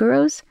self-help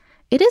gurus,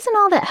 it isn't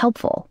all that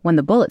helpful when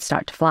the bullets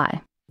start to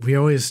fly. We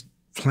always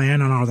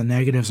plan on all the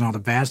negatives and all the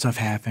bad stuff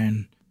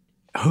happen.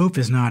 Hope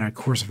is not a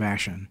course of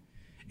action.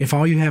 If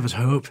all you have is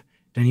hope,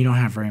 then you don't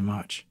have very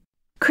much.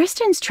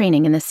 Kristen's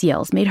training in the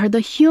SEALs made her the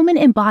human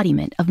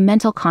embodiment of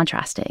mental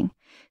contrasting,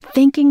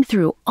 thinking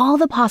through all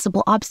the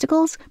possible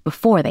obstacles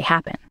before they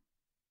happen.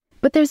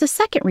 But there's a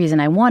second reason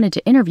I wanted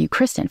to interview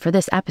Kristen for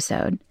this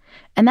episode,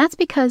 and that's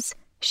because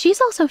she's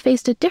also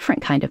faced a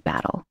different kind of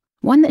battle,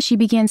 one that she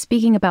began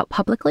speaking about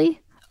publicly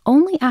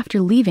only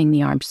after leaving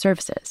the armed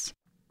services.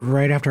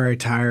 Right after I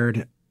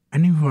retired, I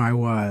knew who I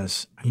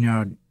was.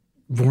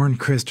 Born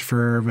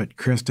Christopher, but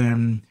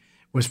Kristen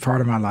was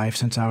part of my life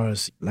since I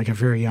was like a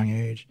very young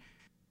age.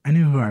 I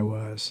knew who I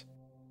was.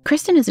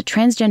 Kristen is a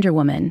transgender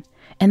woman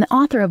and the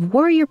author of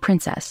Warrior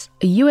Princess,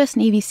 a U.S.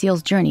 Navy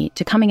SEAL's journey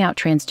to coming out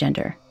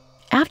transgender.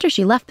 After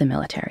she left the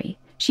military,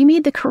 she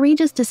made the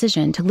courageous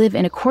decision to live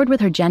in accord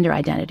with her gender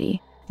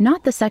identity,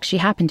 not the sex she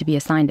happened to be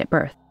assigned at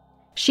birth.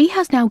 She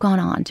has now gone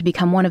on to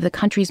become one of the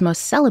country's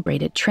most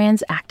celebrated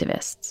trans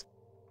activists.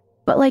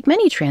 But like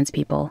many trans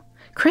people,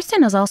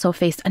 Kristen has also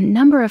faced a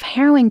number of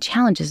harrowing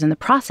challenges in the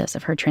process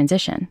of her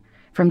transition,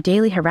 from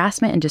daily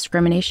harassment and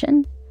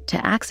discrimination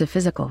to acts of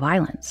physical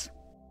violence.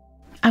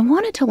 I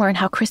wanted to learn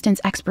how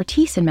Kristen's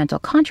expertise in mental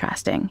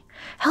contrasting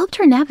helped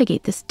her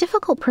navigate this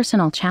difficult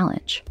personal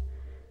challenge.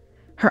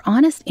 Her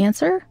honest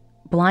answer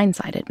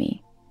blindsided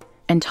me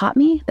and taught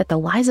me that the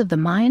lies of the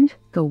mind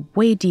go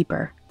way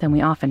deeper than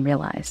we often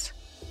realize.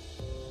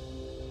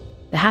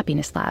 The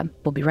Happiness Lab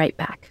will be right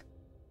back.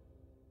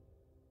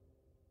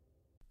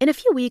 In a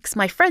few weeks,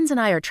 my friends and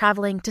I are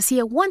traveling to see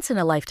a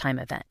once-in-a-lifetime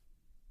event.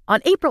 On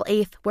April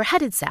 8th, we're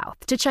headed south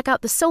to check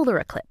out the solar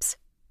eclipse.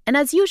 And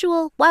as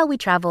usual, while we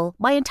travel,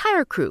 my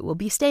entire crew will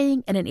be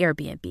staying in an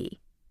Airbnb.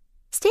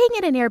 Staying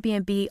in an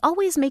Airbnb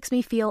always makes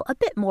me feel a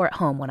bit more at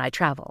home when I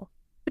travel.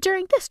 But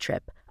during this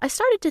trip, I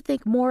started to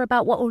think more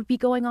about what would be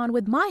going on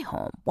with my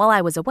home while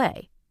I was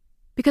away.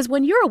 Because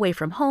when you're away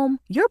from home,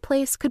 your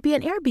place could be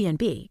an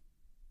Airbnb.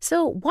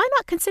 So why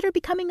not consider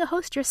becoming a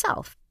host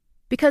yourself?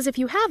 Because if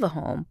you have a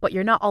home, but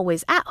you're not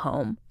always at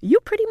home, you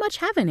pretty much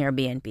have an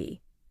Airbnb.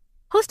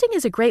 Hosting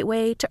is a great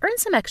way to earn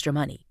some extra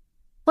money.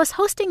 Plus,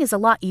 hosting is a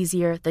lot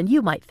easier than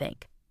you might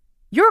think.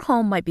 Your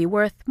home might be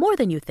worth more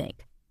than you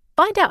think.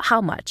 Find out how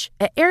much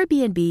at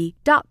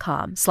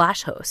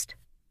airbnb.com/host.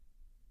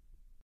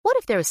 What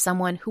if there was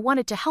someone who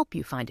wanted to help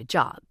you find a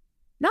job?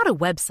 Not a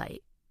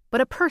website,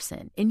 but a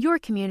person in your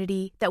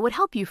community that would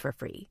help you for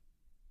free.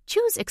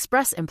 Choose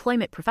Express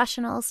Employment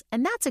Professionals,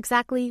 and that's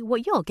exactly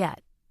what you'll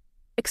get.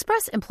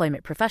 Express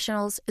Employment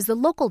Professionals is the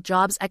local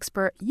jobs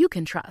expert you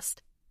can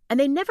trust, and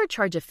they never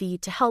charge a fee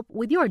to help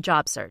with your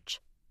job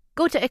search.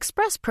 Go to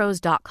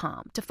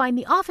expresspros.com to find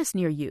the office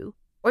near you,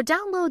 or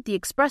download the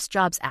Express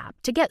Jobs app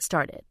to get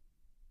started.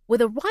 With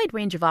a wide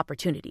range of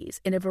opportunities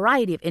in a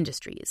variety of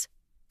industries,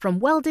 from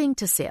welding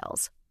to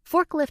sales,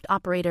 forklift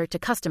operator to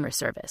customer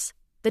service,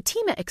 the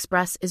team at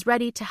Express is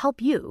ready to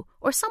help you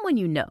or someone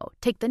you know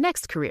take the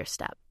next career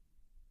step.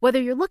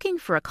 Whether you're looking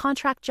for a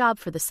contract job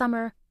for the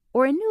summer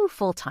or a new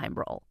full-time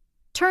role,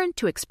 turn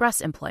to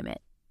Express Employment.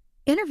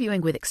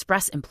 Interviewing with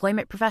Express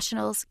Employment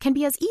Professionals can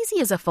be as easy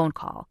as a phone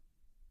call,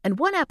 and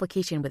one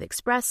application with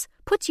Express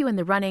puts you in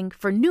the running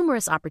for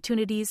numerous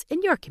opportunities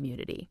in your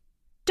community.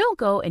 Don't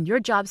go in your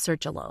job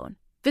search alone.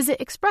 Visit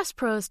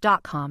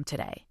expresspros.com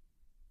today.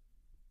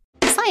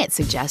 Science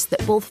suggests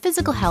that both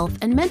physical health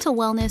and mental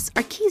wellness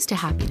are keys to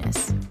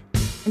happiness.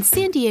 And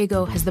San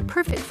Diego has the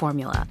perfect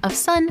formula of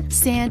sun,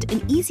 sand,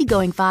 and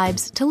easygoing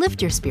vibes to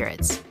lift your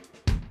spirits.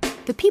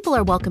 The people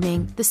are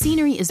welcoming, the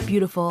scenery is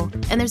beautiful,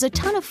 and there's a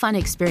ton of fun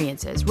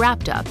experiences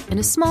wrapped up in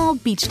a small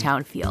beach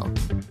town feel.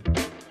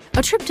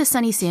 A trip to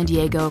sunny San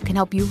Diego can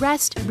help you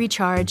rest,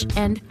 recharge,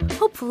 and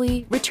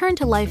hopefully return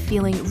to life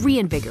feeling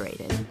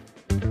reinvigorated.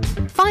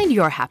 Find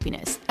your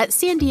happiness at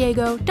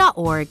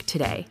sandiego.org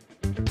today.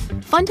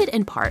 Funded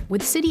in part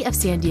with City of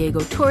San Diego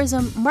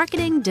Tourism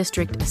Marketing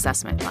District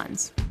Assessment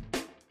Funds.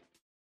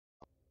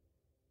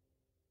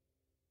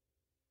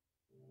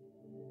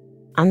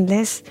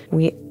 Unless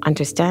we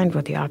understand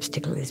what the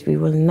obstacle is, we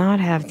will not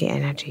have the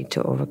energy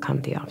to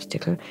overcome the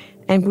obstacle.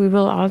 And we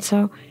will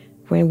also,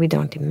 when we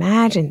don't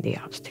imagine the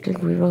obstacle,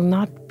 we will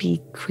not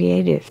be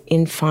creative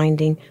in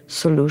finding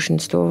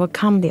solutions to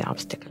overcome the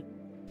obstacle.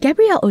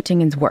 Gabrielle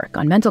Oettingen's work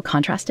on mental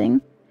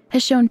contrasting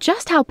has shown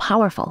just how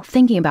powerful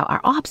thinking about our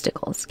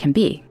obstacles can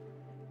be.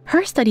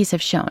 Her studies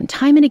have shown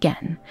time and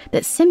again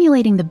that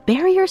simulating the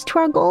barriers to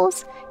our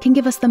goals can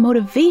give us the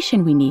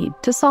motivation we need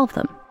to solve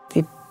them.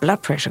 The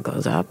blood pressure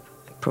goes up,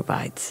 it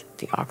provides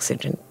the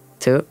oxygen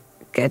to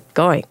get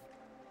going.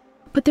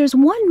 But there's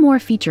one more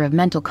feature of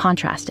mental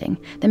contrasting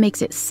that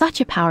makes it such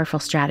a powerful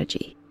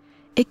strategy.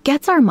 It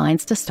gets our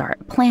minds to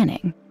start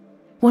planning.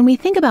 When we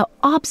think about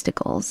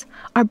obstacles,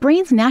 our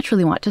brains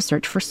naturally want to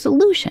search for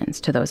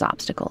solutions to those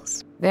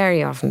obstacles.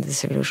 Very often the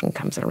solution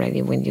comes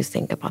already when you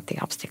think about the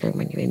obstacle,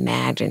 when you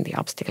imagine the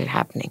obstacle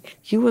happening.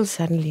 You will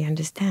suddenly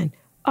understand,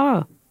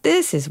 oh,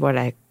 this is what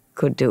I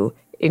could do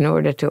in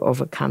order to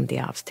overcome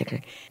the obstacle.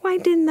 Why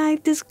didn't I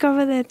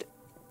discover that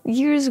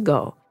years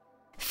ago?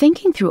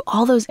 Thinking through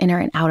all those inner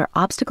and outer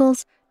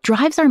obstacles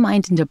drives our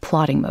mind into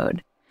plotting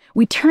mode.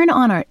 We turn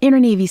on our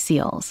inner Navy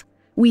SEALs.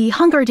 We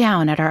hunker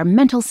down at our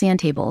mental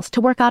sand tables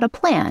to work out a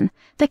plan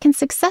that can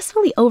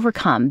successfully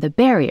overcome the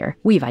barrier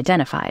we've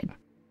identified.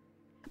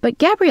 But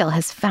Gabrielle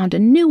has found a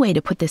new way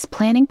to put this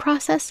planning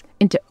process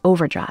into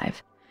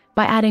overdrive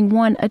by adding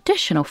one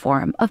additional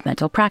form of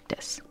mental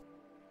practice.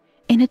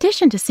 In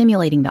addition to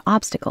simulating the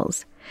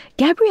obstacles,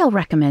 Gabrielle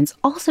recommends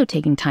also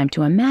taking time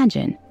to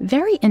imagine,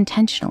 very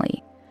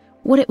intentionally,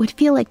 what it would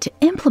feel like to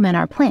implement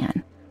our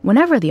plan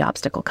whenever the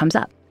obstacle comes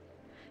up.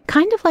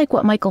 Kind of like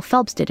what Michael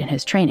Phelps did in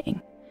his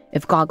training.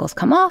 If goggles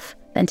come off,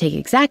 then take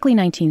exactly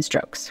 19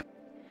 strokes.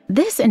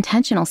 This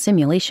intentional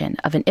simulation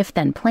of an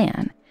if-then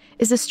plan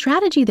is a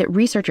strategy that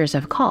researchers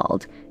have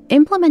called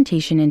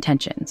implementation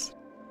intentions.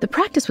 The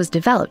practice was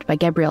developed by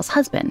Gabrielle's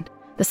husband,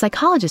 the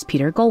psychologist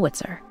Peter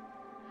Gollwitzer.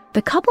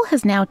 The couple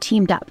has now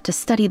teamed up to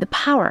study the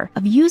power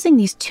of using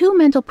these two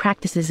mental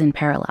practices in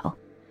parallel.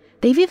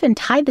 They've even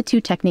tied the two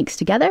techniques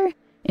together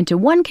into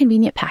one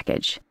convenient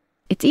package.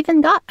 It's even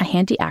got a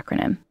handy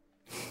acronym.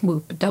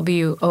 WOOP,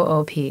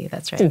 W-O-O-P,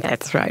 that's right.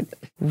 That's right.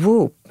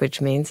 WOOP,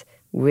 which means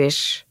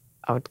wish,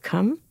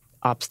 outcome,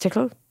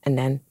 obstacle, and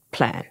then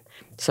plan.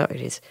 So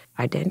it is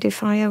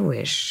identify a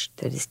wish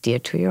that is dear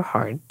to your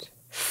heart,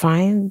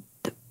 find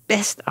the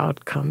best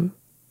outcome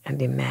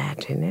and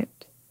imagine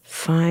it,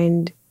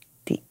 find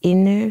the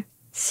inner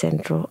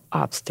central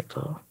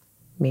obstacle,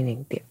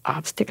 meaning the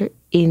obstacle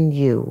in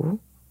you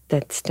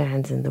that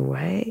stands in the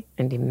way,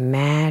 and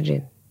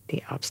imagine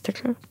the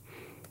obstacle,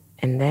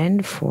 and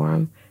then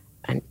form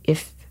an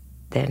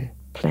if-then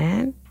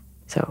plan.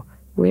 So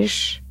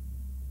wish,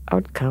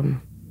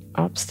 outcome,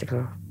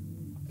 obstacle,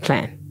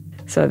 plan.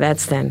 So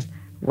that's then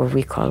what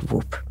we call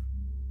WOOP.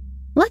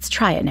 Let's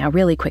try it now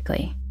really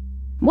quickly.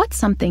 What's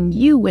something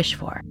you wish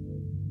for?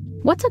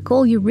 What's a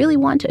goal you really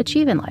want to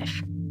achieve in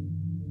life?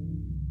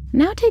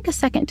 Now take a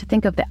second to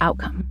think of the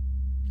outcome,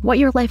 what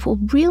your life will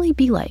really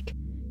be like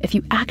if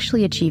you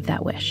actually achieve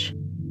that wish.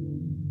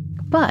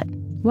 But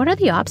what are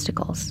the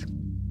obstacles?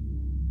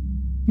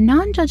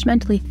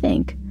 Non-judgmentally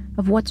think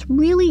of what's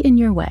really in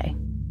your way.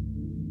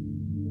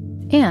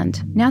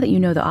 And now that you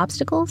know the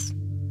obstacles,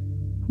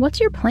 what's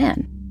your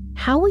plan?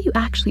 How will you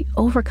actually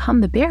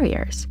overcome the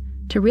barriers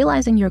to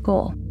realizing your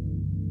goal?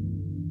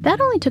 That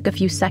only took a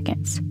few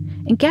seconds,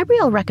 and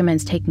Gabrielle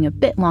recommends taking a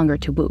bit longer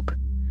to WOOP,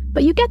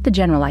 but you get the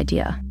general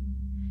idea.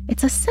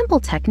 It's a simple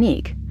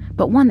technique,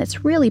 but one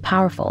that's really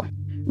powerful.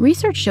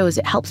 Research shows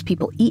it helps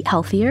people eat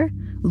healthier,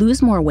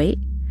 lose more weight,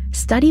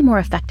 study more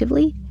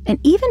effectively, and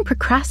even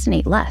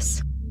procrastinate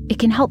less. It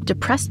can help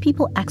depressed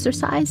people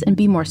exercise and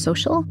be more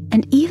social,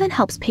 and even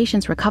helps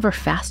patients recover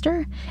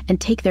faster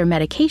and take their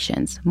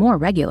medications more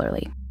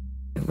regularly.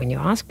 When you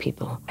ask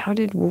people, how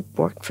did WOOP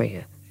work for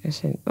you? They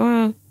say,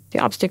 well, the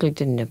obstacle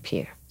didn't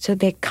appear. So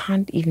they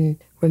can't even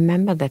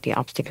remember that the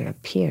obstacle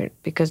appeared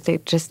because they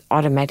just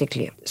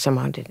automatically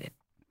somehow did it.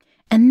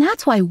 And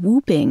that's why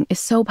whooping is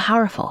so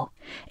powerful.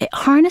 It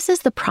harnesses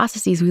the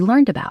processes we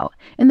learned about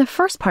in the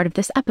first part of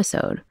this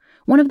episode,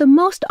 one of the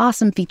most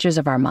awesome features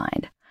of our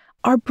mind.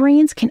 Our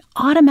brains can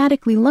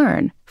automatically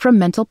learn from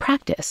mental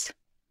practice.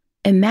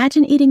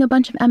 Imagine eating a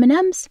bunch of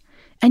M&Ms,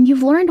 and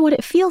you've learned what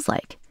it feels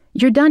like.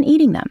 You're done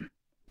eating them.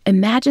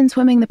 Imagine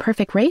swimming the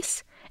perfect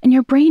race, and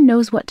your brain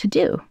knows what to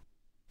do.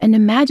 And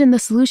imagine the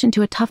solution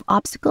to a tough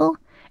obstacle,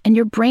 and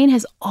your brain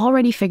has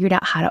already figured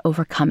out how to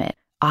overcome it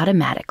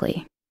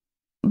automatically.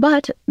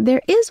 But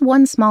there is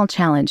one small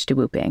challenge to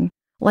whooping.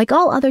 Like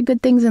all other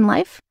good things in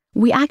life,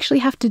 we actually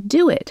have to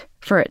do it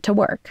for it to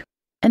work.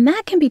 And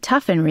that can be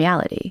tough in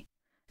reality,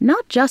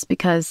 not just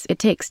because it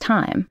takes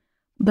time,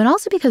 but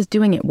also because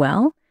doing it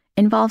well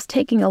involves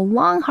taking a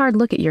long, hard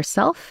look at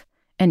yourself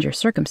and your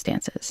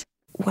circumstances.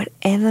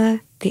 Whatever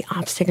the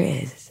obstacle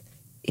is,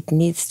 it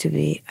needs to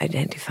be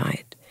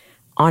identified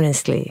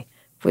honestly,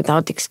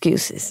 without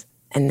excuses.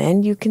 And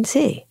then you can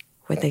see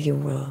whether you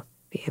will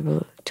be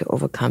able to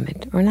overcome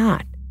it or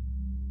not.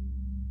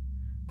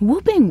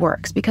 Whooping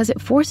works because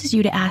it forces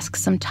you to ask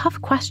some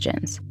tough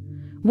questions.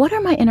 What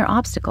are my inner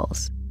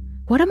obstacles?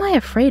 What am I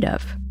afraid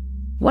of?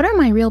 What are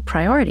my real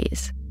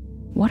priorities?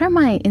 What are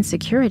my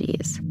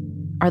insecurities?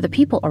 Are the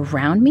people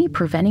around me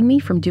preventing me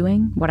from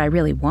doing what I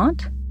really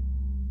want?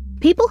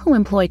 People who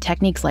employ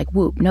techniques like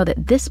Whoop know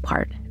that this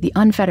part, the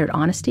unfettered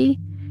honesty,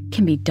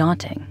 can be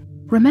daunting.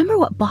 Remember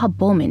what Bob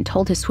Bowman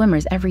told his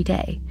swimmers every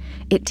day.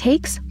 It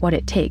takes what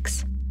it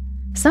takes.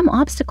 Some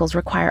obstacles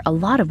require a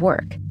lot of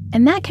work,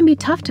 and that can be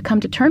tough to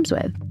come to terms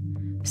with.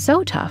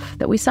 So tough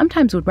that we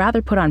sometimes would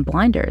rather put on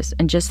blinders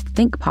and just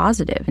think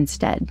positive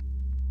instead.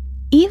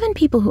 Even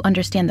people who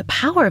understand the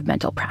power of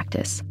mental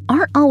practice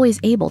aren't always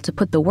able to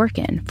put the work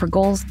in for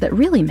goals that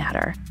really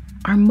matter,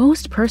 our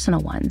most personal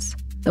ones,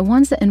 the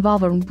ones that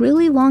involve a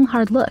really long,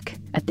 hard look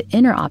at the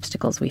inner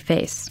obstacles we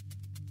face.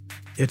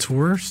 It's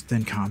worse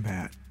than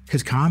combat,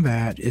 because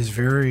combat is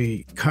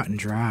very cut and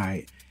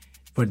dry,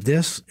 but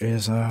this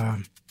is,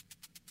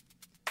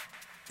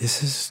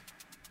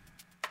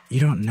 you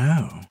don't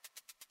know.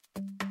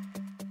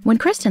 When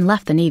Kristen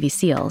left the Navy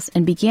SEALs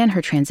and began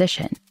her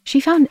transition, she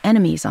found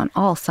enemies on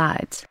all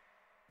sides.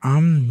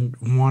 I'm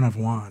one of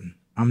one.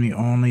 I'm the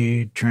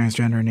only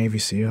transgender Navy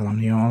SEAL. I'm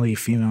the only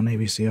female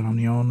Navy SEAL. I'm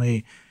the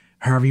only,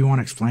 however you want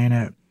to explain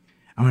it.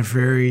 I'm a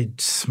very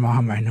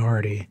small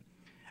minority.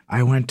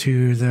 I went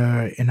to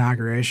the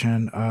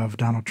inauguration of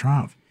Donald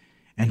Trump,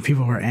 and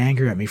people were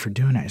angry at me for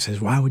doing that. He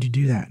says, why would you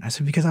do that? And I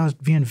said, because I was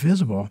being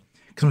visible.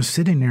 Because I'm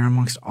sitting there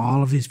amongst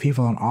all of these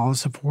people and all the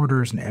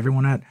supporters and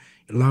everyone that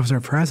loves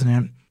our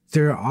president,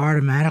 they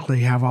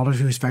automatically have all this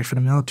respect for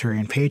the military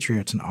and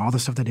patriots and all the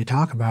stuff that they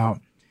talk about,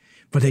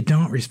 but they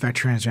don't respect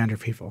transgender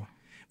people.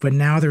 But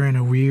now they're in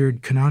a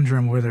weird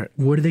conundrum where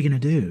what are they going to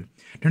do?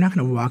 They're not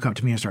going to walk up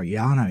to me and start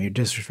yelling at me or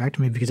disrespecting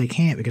me because they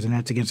can't, because then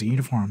that's against the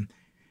uniform.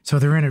 So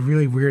they're in a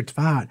really weird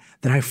spot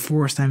that I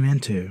force them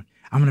into.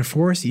 I'm going to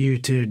force you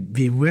to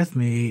be with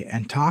me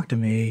and talk to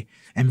me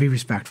and be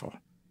respectful.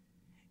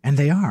 And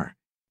they are.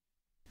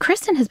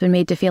 Kristen has been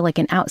made to feel like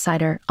an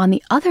outsider on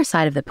the other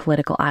side of the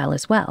political aisle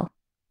as well.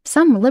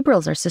 Some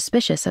liberals are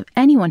suspicious of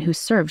anyone who's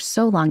served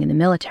so long in the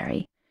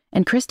military,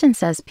 and Kristen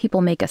says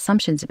people make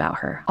assumptions about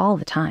her all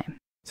the time.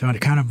 So it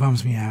kind of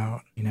bums me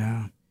out, you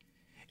know.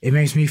 It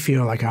makes me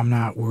feel like I'm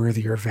not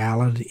worthy or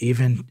valid,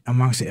 even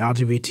amongst the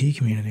LGBT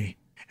community.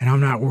 And I'm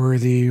not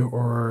worthy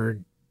or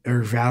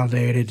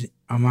validated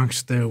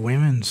amongst the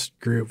women's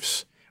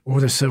groups or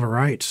the civil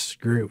rights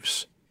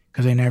groups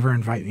because they never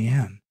invite me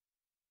in.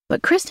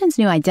 But Kristen's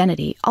new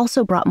identity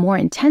also brought more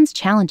intense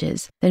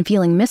challenges than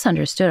feeling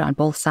misunderstood on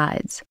both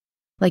sides.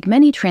 Like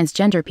many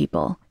transgender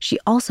people, she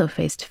also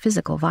faced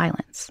physical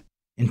violence.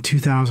 In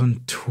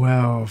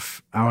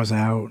 2012, I was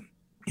out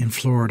in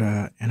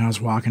Florida and I was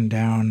walking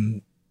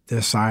down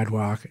the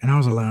sidewalk and I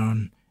was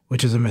alone,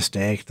 which is a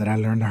mistake that I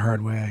learned the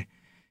hard way.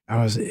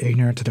 I was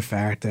ignorant to the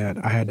fact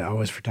that I had to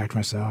always protect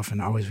myself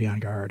and always be on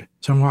guard.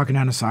 So I'm walking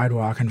down the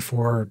sidewalk and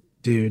 4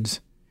 dudes,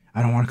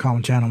 I don't want to call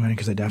them gentlemen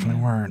because they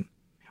definitely weren't.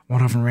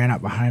 One of them ran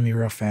up behind me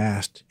real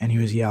fast and he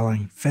was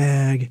yelling,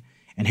 "Fag,"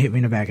 and hit me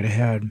in the back of the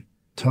head.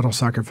 Total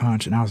sucker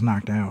punch, and I was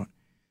knocked out.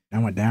 I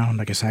went down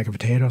like a sack of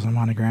potatoes. I'm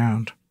on the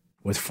ground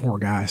with 4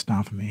 guys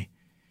stomping me,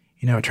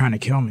 you know, trying to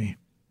kill me.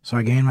 So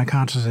I gained my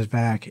consciousness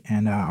back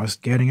and I was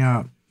getting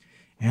up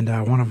and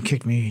one of them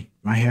kicked me,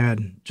 my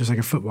head, just like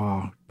a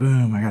football.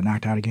 Boom, I got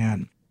knocked out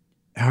again.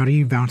 How do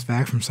you bounce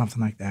back from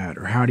something like that?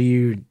 Or how do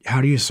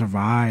you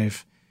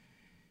survive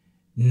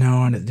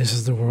knowing that this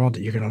is the world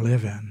that you're going to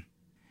live in?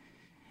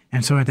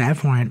 And so at that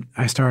point,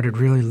 I started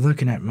really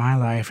looking at my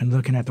life and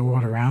looking at the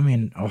world around me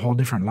in a whole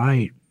different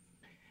light.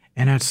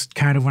 And that's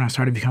kind of when I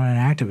started becoming an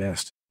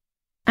activist.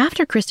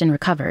 After Kristen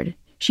recovered,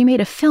 she made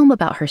a film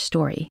about her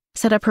story,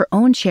 set up her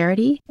own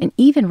charity, and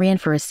even ran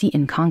for a seat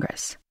in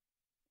Congress.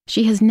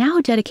 She has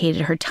now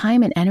dedicated her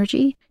time and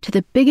energy to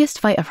the biggest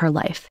fight of her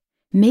life,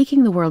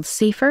 making the world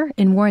safer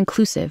and more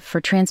inclusive for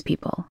trans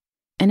people.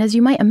 And as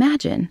you might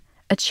imagine,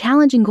 a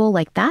challenging goal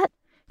like that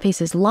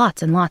faces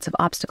lots and lots of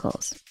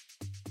obstacles.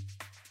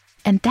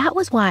 And that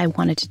was why I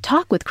wanted to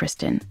talk with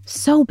Kristen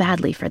so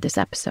badly for this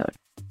episode.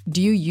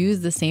 Do you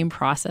use the same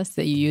process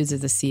that you use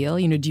as a SEAL?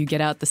 You know, do you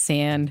get out the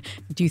sand?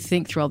 Do you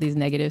think through all these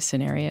negative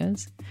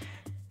scenarios?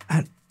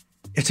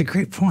 It's a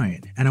great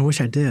point, and I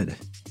wish I did,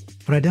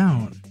 but I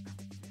don't.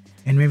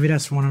 And maybe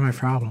that's one of my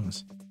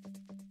problems.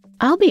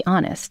 I'll be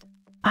honest,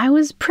 I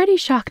was pretty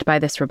shocked by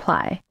this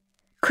reply.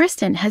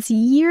 Kristen has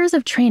years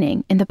of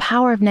training in the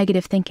power of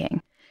negative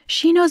thinking.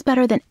 She knows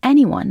better than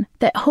anyone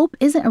that hope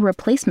isn't a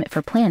replacement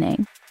for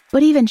planning.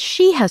 But even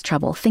she has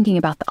trouble thinking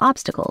about the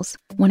obstacles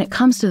when it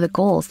comes to the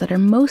goals that are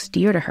most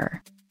dear to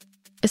her,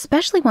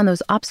 especially when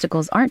those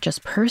obstacles aren't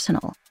just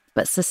personal,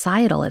 but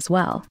societal as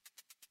well.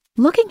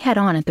 Looking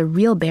head-on at the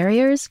real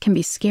barriers can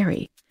be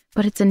scary,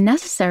 but it's a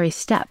necessary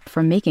step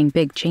for making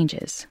big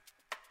changes.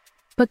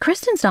 But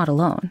Kristen's not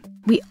alone.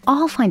 We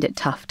all find it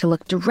tough to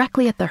look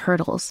directly at the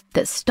hurdles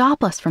that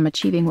stop us from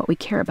achieving what we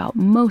care about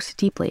most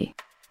deeply.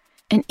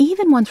 And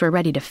even once we're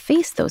ready to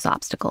face those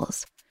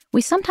obstacles, we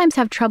sometimes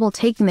have trouble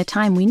taking the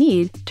time we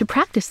need to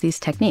practice these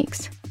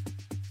techniques.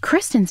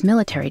 Kristen's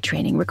military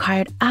training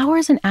required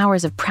hours and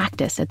hours of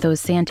practice at those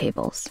sand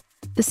tables.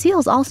 The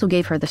SEALs also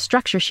gave her the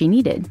structure she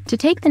needed to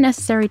take the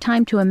necessary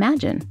time to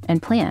imagine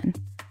and plan.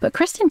 But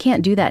Kristen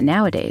can't do that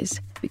nowadays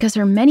because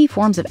her many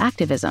forms of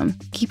activism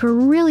keep her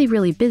really,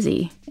 really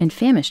busy and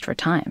famished for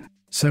time.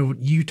 So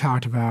you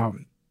talked about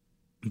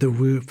the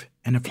whoop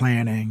and the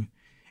planning,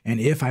 and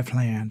if I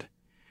planned,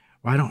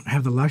 well, I don't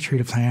have the luxury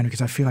to plan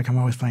because I feel like I'm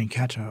always playing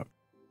catch up.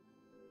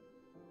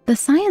 The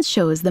science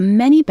shows the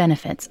many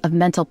benefits of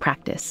mental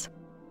practice.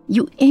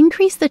 You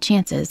increase the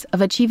chances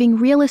of achieving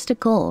realistic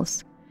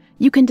goals.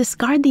 You can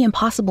discard the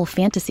impossible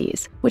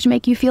fantasies, which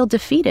make you feel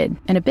defeated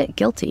and a bit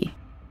guilty.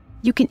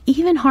 You can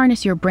even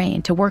harness your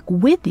brain to work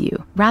with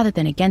you rather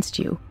than against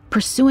you,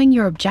 pursuing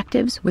your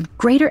objectives with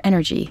greater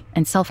energy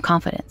and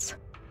self-confidence.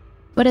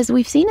 But as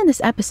we've seen in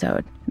this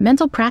episode,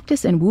 mental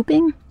practice and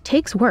whooping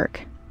takes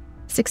work.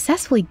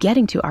 Successfully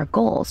getting to our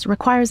goals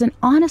requires an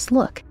honest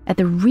look at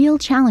the real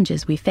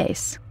challenges we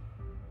face.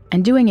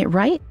 And doing it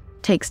right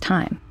takes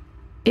time.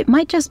 It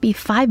might just be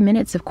 5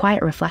 minutes of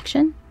quiet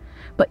reflection,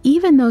 but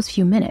even those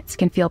few minutes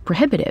can feel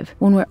prohibitive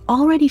when we're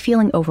already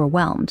feeling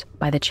overwhelmed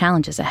by the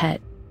challenges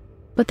ahead.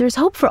 But there's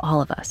hope for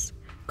all of us.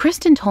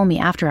 Kristen told me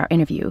after our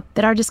interview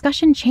that our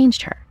discussion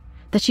changed her,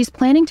 that she's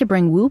planning to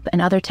bring whoop and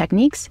other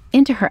techniques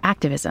into her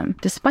activism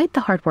despite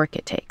the hard work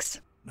it takes.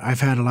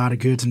 I've had a lot of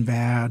goods and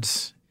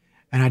bads.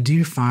 And I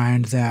do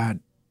find that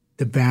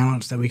the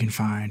balance that we can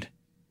find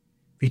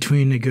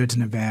between the goods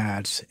and the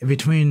bads,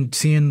 between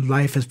seeing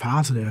life as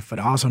positive, but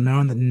also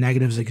knowing that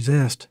negatives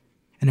exist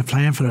and a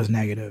plan for those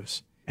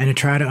negatives, And to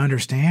try to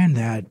understand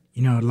that,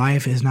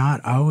 life is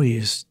not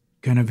always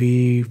going to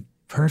be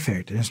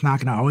perfect, and it's not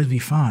going to always be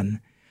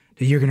fun,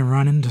 that you're going to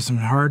run into some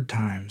hard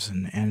times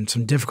and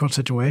some difficult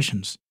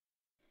situations.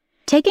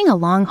 Taking a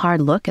long,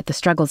 hard look at the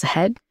struggles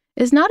ahead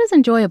is not as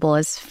enjoyable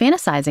as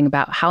fantasizing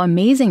about how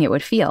amazing it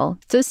would feel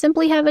to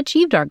simply have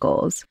achieved our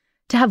goals,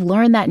 to have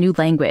learned that new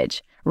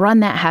language, run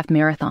that half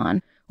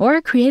marathon,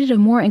 or created a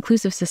more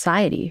inclusive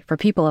society for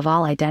people of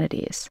all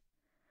identities.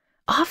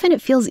 Often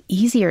it feels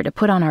easier to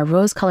put on our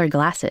rose-colored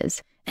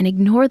glasses and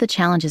ignore the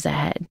challenges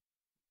ahead.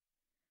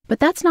 But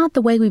that's not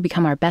the way we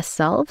become our best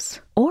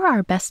selves or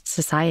our best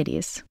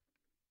societies.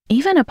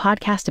 Even a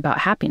podcast about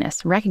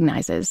happiness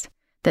recognizes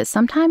that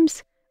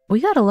sometimes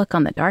we gotta look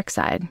on the dark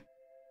side.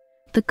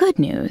 The good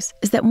news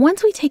is that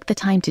once we take the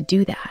time to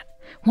do that,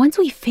 once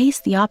we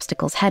face the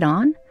obstacles head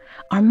on,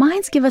 our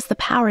minds give us the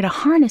power to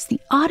harness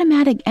the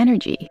automatic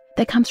energy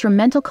that comes from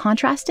mental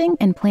contrasting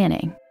and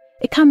planning.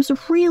 It comes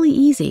really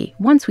easy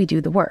once we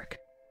do the work.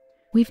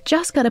 We've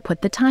just got to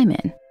put the time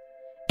in.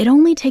 It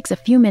only takes a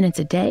few minutes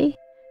a day,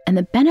 and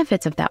the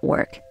benefits of that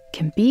work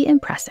can be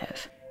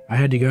impressive. I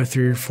had to go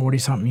through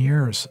 40-something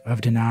years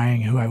of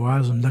denying who I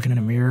was and looking in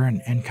a mirror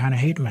and kind of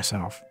hating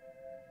myself.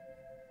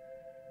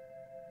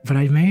 But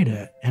I made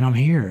it, and I'm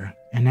here,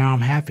 and now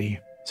I'm happy.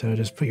 So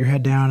just put your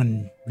head down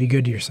and be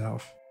good to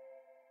yourself.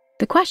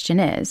 The question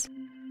is,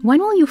 when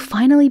will you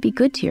finally be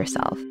good to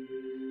yourself?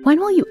 When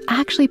will you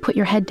actually put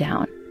your head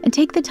down and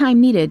take the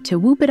time needed to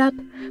whoop it up,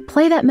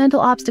 play that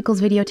mental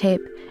obstacles videotape,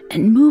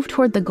 and move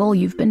toward the goal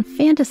you've been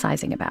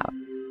fantasizing about?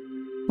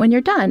 When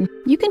you're done,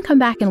 you can come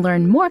back and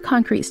learn more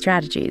concrete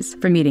strategies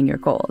for meeting your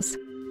goals,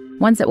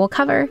 ones that we'll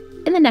cover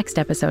in the next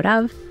episode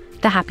of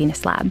The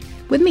Happiness Lab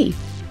with me,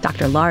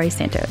 Dr. Laurie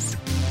Santos.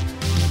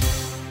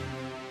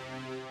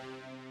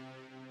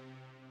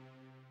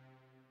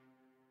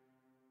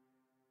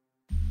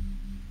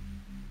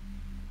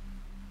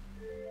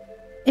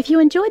 If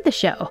you enjoyed the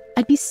show,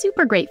 I'd be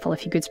super grateful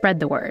if you could spread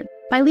the word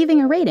by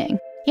leaving a rating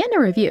and a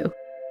review.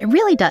 It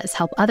really does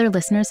help other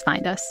listeners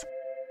find us.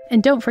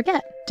 And don't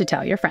forget to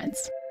tell your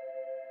friends.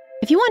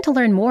 If you want to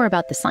learn more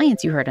about the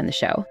science you heard on the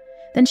show,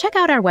 then check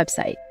out our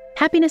website,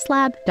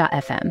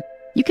 happinesslab.fm.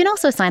 You can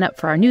also sign up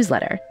for our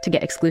newsletter to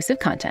get exclusive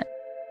content.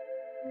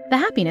 The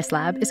Happiness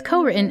Lab is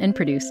co-written and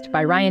produced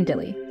by Ryan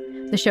Dilley.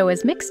 The show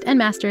is mixed and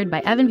mastered by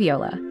Evan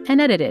Viola and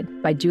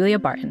edited by Julia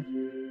Barton.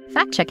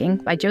 Fact-checking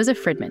by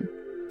Joseph Fridman.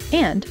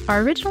 And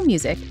our original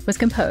music was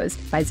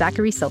composed by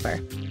Zachary Silver.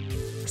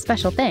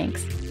 Special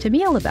thanks to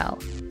Mia LaBelle,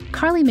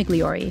 Carly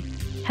Migliori,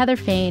 Heather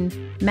Fain,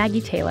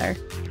 Maggie Taylor,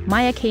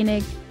 Maya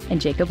Koenig,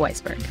 and Jacob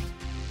Weisberg.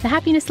 The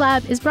Happiness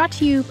Lab is brought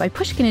to you by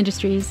Pushkin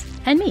Industries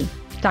and me,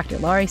 Dr.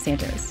 Laurie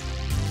Santos.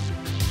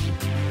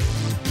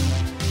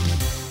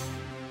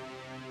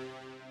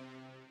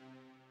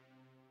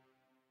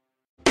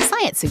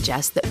 Science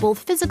suggests that both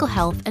physical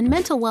health and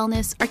mental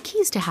wellness are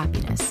keys to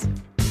happiness.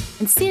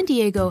 And San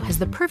Diego has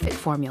the perfect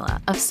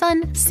formula of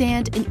sun,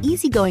 sand, and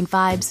easygoing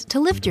vibes to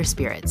lift your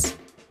spirits.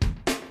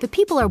 The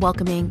people are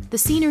welcoming, the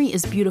scenery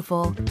is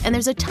beautiful, and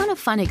there's a ton of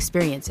fun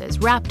experiences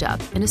wrapped up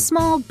in a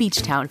small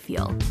beach town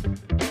feel.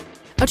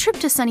 A trip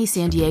to sunny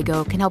San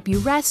Diego can help you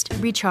rest,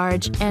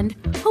 recharge, and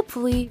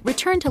hopefully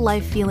return to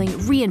life feeling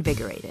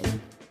reinvigorated.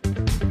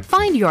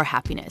 Find your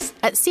happiness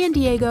at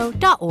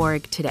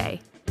sandiego.org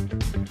today.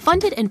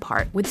 Funded in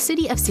part with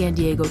City of San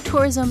Diego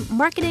Tourism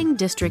Marketing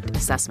District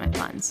Assessment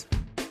Funds.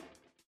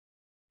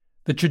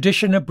 The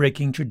tradition of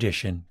breaking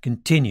tradition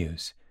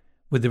continues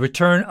with the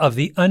return of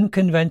the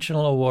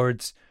Unconventional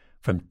Awards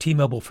from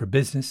T-Mobile for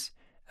Business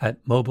at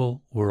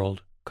Mobile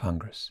World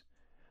Congress.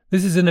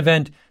 This is an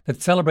event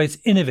that celebrates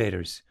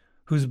innovators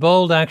whose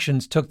bold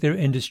actions took their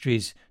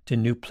industries to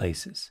new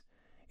places.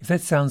 If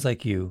that sounds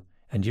like you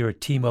and you're a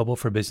T-Mobile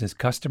for Business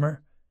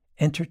customer,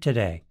 enter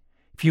today.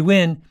 If you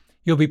win,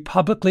 you'll be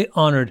publicly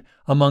honored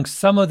amongst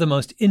some of the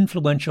most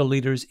influential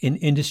leaders in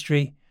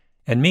industry,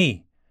 and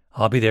me,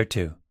 I'll be there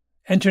too.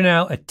 Enter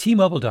now at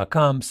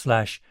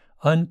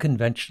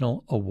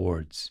tmobile.com/unconventional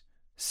awards.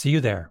 See you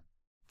there.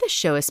 This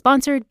show is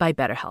sponsored by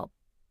BetterHelp.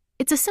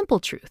 It's a simple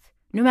truth.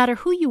 No matter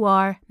who you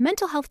are,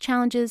 mental health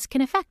challenges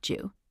can affect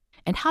you,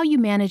 and how you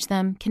manage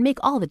them can make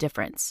all the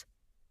difference.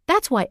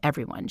 That's why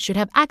everyone should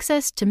have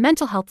access to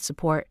mental health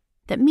support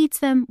that meets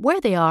them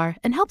where they are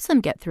and helps them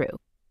get through.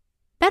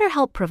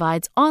 BetterHelp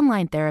provides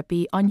online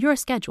therapy on your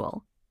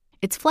schedule.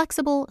 It's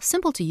flexible,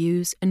 simple to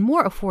use, and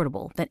more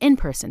affordable than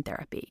in-person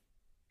therapy.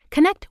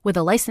 Connect with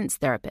a licensed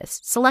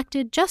therapist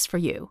selected just for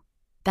you.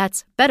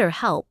 That's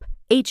BetterHelp,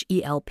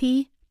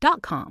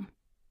 HELP.com.